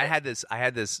had this.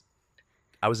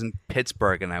 I was in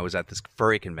Pittsburgh and I was at this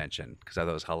furry convention because I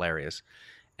thought it was hilarious,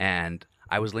 and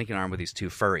I was linking arm with these two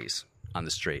furries on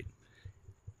the street.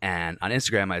 And on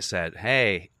Instagram, I said,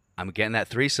 "Hey, I'm getting that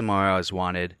threesome I always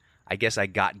wanted. I guess I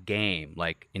got game,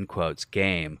 like in quotes,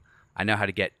 game." I know how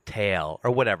to get tail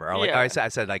or whatever. Or like I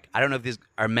said, like, I don't know if these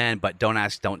are men, but don't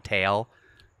ask, don't tail,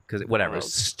 because whatever,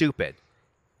 it's stupid.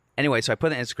 Anyway, so I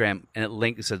put it on Instagram and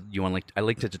it said, "You want to link?" I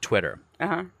linked it to Twitter.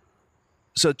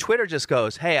 So Twitter just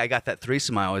goes, "Hey, I got that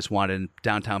threesome I always wanted in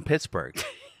downtown Pittsburgh,"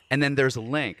 and then there's a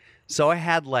link. So I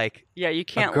had like you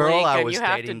can't a girl link, I was you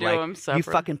have dating, to do like, them separate. "You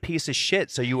fucking piece of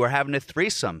shit! So you were having a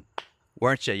threesome,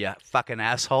 weren't you? You fucking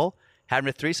asshole." Having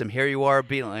a threesome. Here you are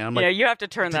being like, I'm like, you have to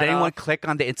turn that off. Did anyone click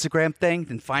on the Instagram thing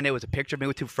and find it was a picture of me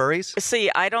with two furries? See,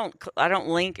 I don't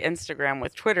link Instagram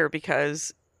with Twitter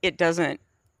because it doesn't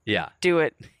do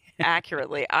it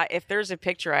accurately. If there's a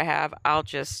picture I have, I'll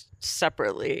just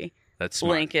separately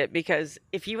link it, because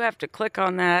if you have to click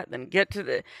on that, then get to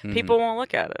the people won't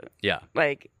look at it. Yeah.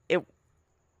 Like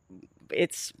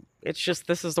it's just,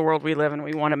 this is the world we live in.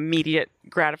 We want immediate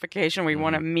gratification. We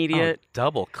want immediate...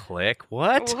 double click?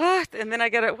 What? And then I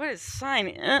got to... What is sign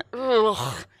in?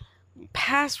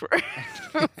 Password.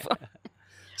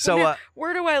 So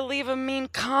where do I leave a mean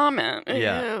comment?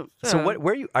 Yeah. So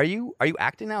where are you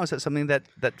acting now? Is that something that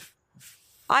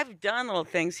I've done little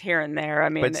things here and there. I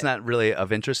mean, but it's not really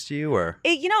of interest to you, or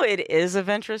it is of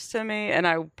interest to me, and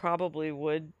I probably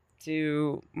would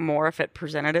do more if it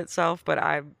presented itself, but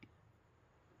I've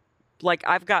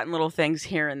gotten little things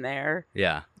here and there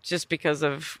Yeah. just because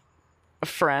of a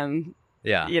friend.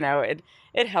 Yeah. You know,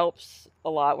 it helps a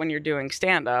lot when you're doing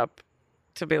stand up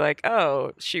to be like,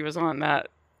 oh, she was on that.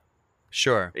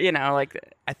 Sure. You know, like,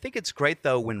 I think it's great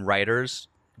though when writers,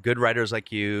 good writers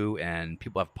like you, and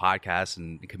people have podcasts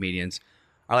and comedians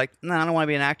are like, no, I don't want to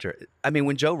be an actor. I mean,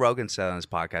 when Joe Rogan said on his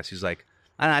podcast, he's like,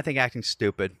 I think acting's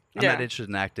stupid. I'm not interested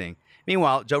in acting.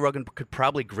 Meanwhile, Joe Rogan could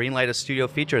probably greenlight a studio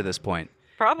feature at this point.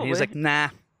 probably. And he's like, nah.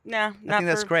 nah, I think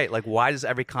that's great. Like, why does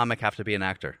every comic have to be an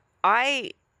actor?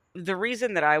 The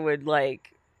reason that I would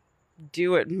like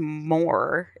do it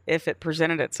more if it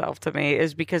presented itself to me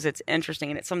is because it's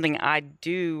interesting and it's something I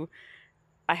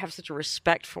have such a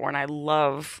respect for, and I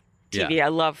love TV. Yeah. I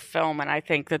love film, and I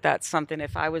think that that's something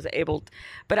if I was able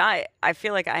but I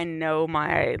feel like I know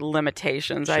my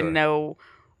limitations. Sure. I know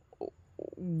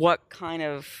what kind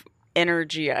of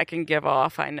energy I can give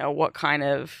off. I know what kind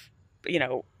of, you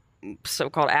know,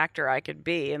 so-called actor I could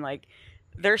be. And like,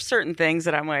 there's certain things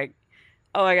that I'm like,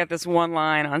 oh, I got this one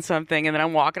line on something, and then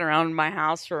I'm walking around my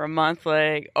house for a month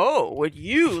like, oh, would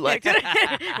you like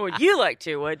to? Would you like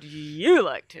to? Would you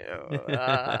like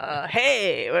to?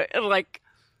 Hey, like,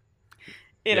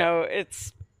 you know,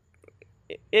 it's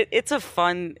a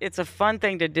fun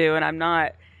thing to do, and I'm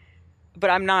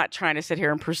not trying to sit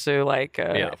here and pursue like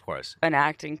of course, an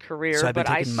acting career. So I've been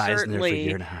but taking Meisner for a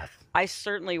year and a half. I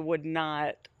certainly would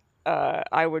not.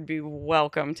 I would be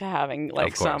welcome to having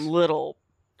like some little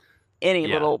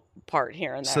part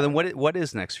here and there. So then, what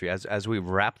is next for you as we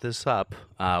wrap this up?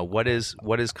 What is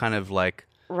kind of like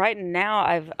right now?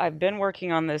 I've been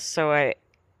working on this, so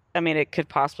I mean, it could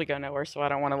possibly go nowhere. So I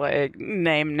don't want to like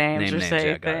name names or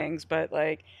say things, but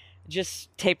like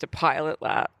just taped a pilot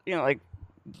like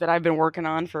that I've been working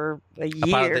on for a year. A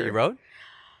pilot that you wrote?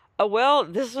 Well,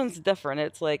 this one's different.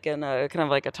 It's like in a kind of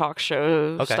like a talk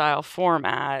show style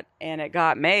format, and it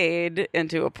got made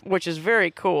into which is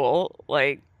very cool.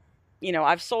 Like, you know,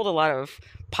 I've sold a lot of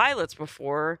pilots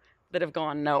before that have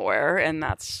gone nowhere, and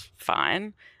that's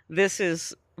fine.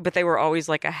 But they were always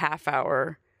like a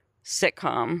half-hour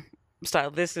sitcom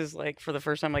style. This is like for the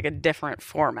first time like a different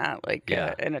format, like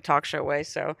in a talk show way.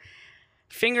 So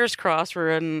fingers crossed,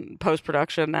 we're in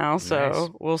post-production now,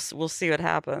 so we'll see what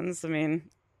happens. I mean,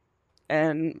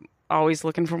 and always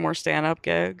looking for more stand-up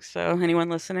gigs. So anyone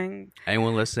listening,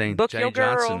 book Jenny your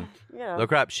girl. Johnson, yeah.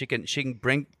 look her up. She can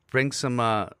bring some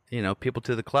people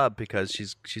to the club because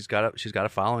she's got a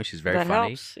following. She's very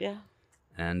funny. Helps, yeah.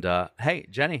 And hey,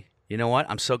 Jenny, you know what?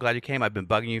 I'm so glad you came. I've been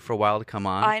bugging you for a while to come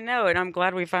on. I know, and I'm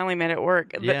glad we finally made it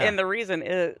work. Yeah. And the reason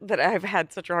is that I've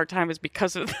had such a hard time is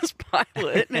because of this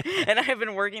pilot. And I have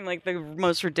been working like the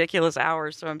most ridiculous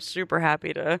hours, so I'm super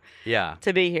happy to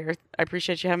be here. I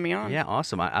appreciate you having me on. Yeah,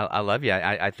 awesome. I love you.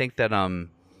 I think that part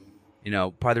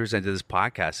of the reason I did this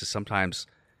podcast is sometimes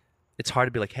it's hard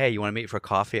to be like, hey, you want to meet for a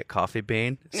coffee at Coffee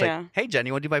Bean? It's like, hey, Jen,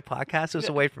 you want to do my podcast? It was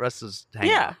a way for us to hang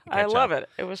out. Yeah, I love it.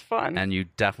 It was fun. And you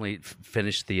definitely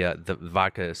finished the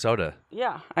vodka soda.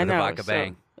 Yeah, I know. The vodka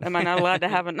bang. Am I not allowed to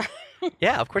have another?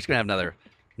 Yeah, of course you're going to have another.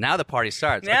 Now the party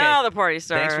starts. Now the party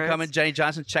starts. Thanks for coming, Jenny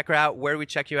Johnson. Check her out. Where do we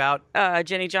check you out?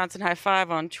 Jenny Johnson High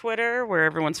Five on Twitter, where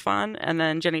everyone's fun, and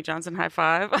then Jenny Johnson High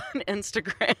Five on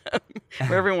Instagram,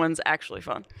 where everyone's actually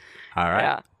fun. All right.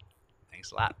 Yeah.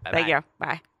 Thanks a lot. Bye-bye. Thank you.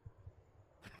 Bye.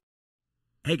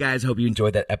 Hey guys, hope you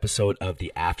enjoyed that episode of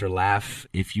the Afterlaugh.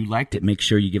 If you liked it, make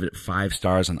sure you give it 5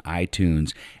 stars on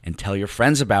iTunes and tell your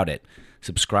friends about it.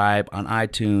 Subscribe on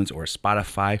iTunes or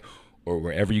Spotify or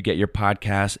wherever you get your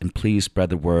podcasts, and please spread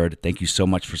the word. Thank you so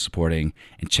much for supporting,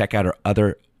 and check out our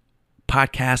other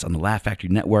podcasts on the Laugh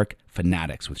Factory Network,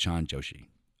 Fanatics with Sean Joshi.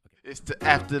 It's the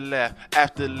Afterlaugh,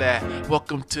 Afterlaugh.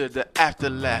 Welcome to the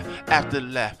Afterlaugh,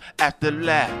 Afterlaugh,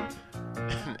 Afterlaugh.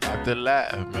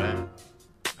 Afterlaugh, man.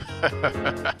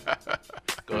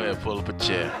 Go ahead, pull up a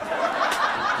chair.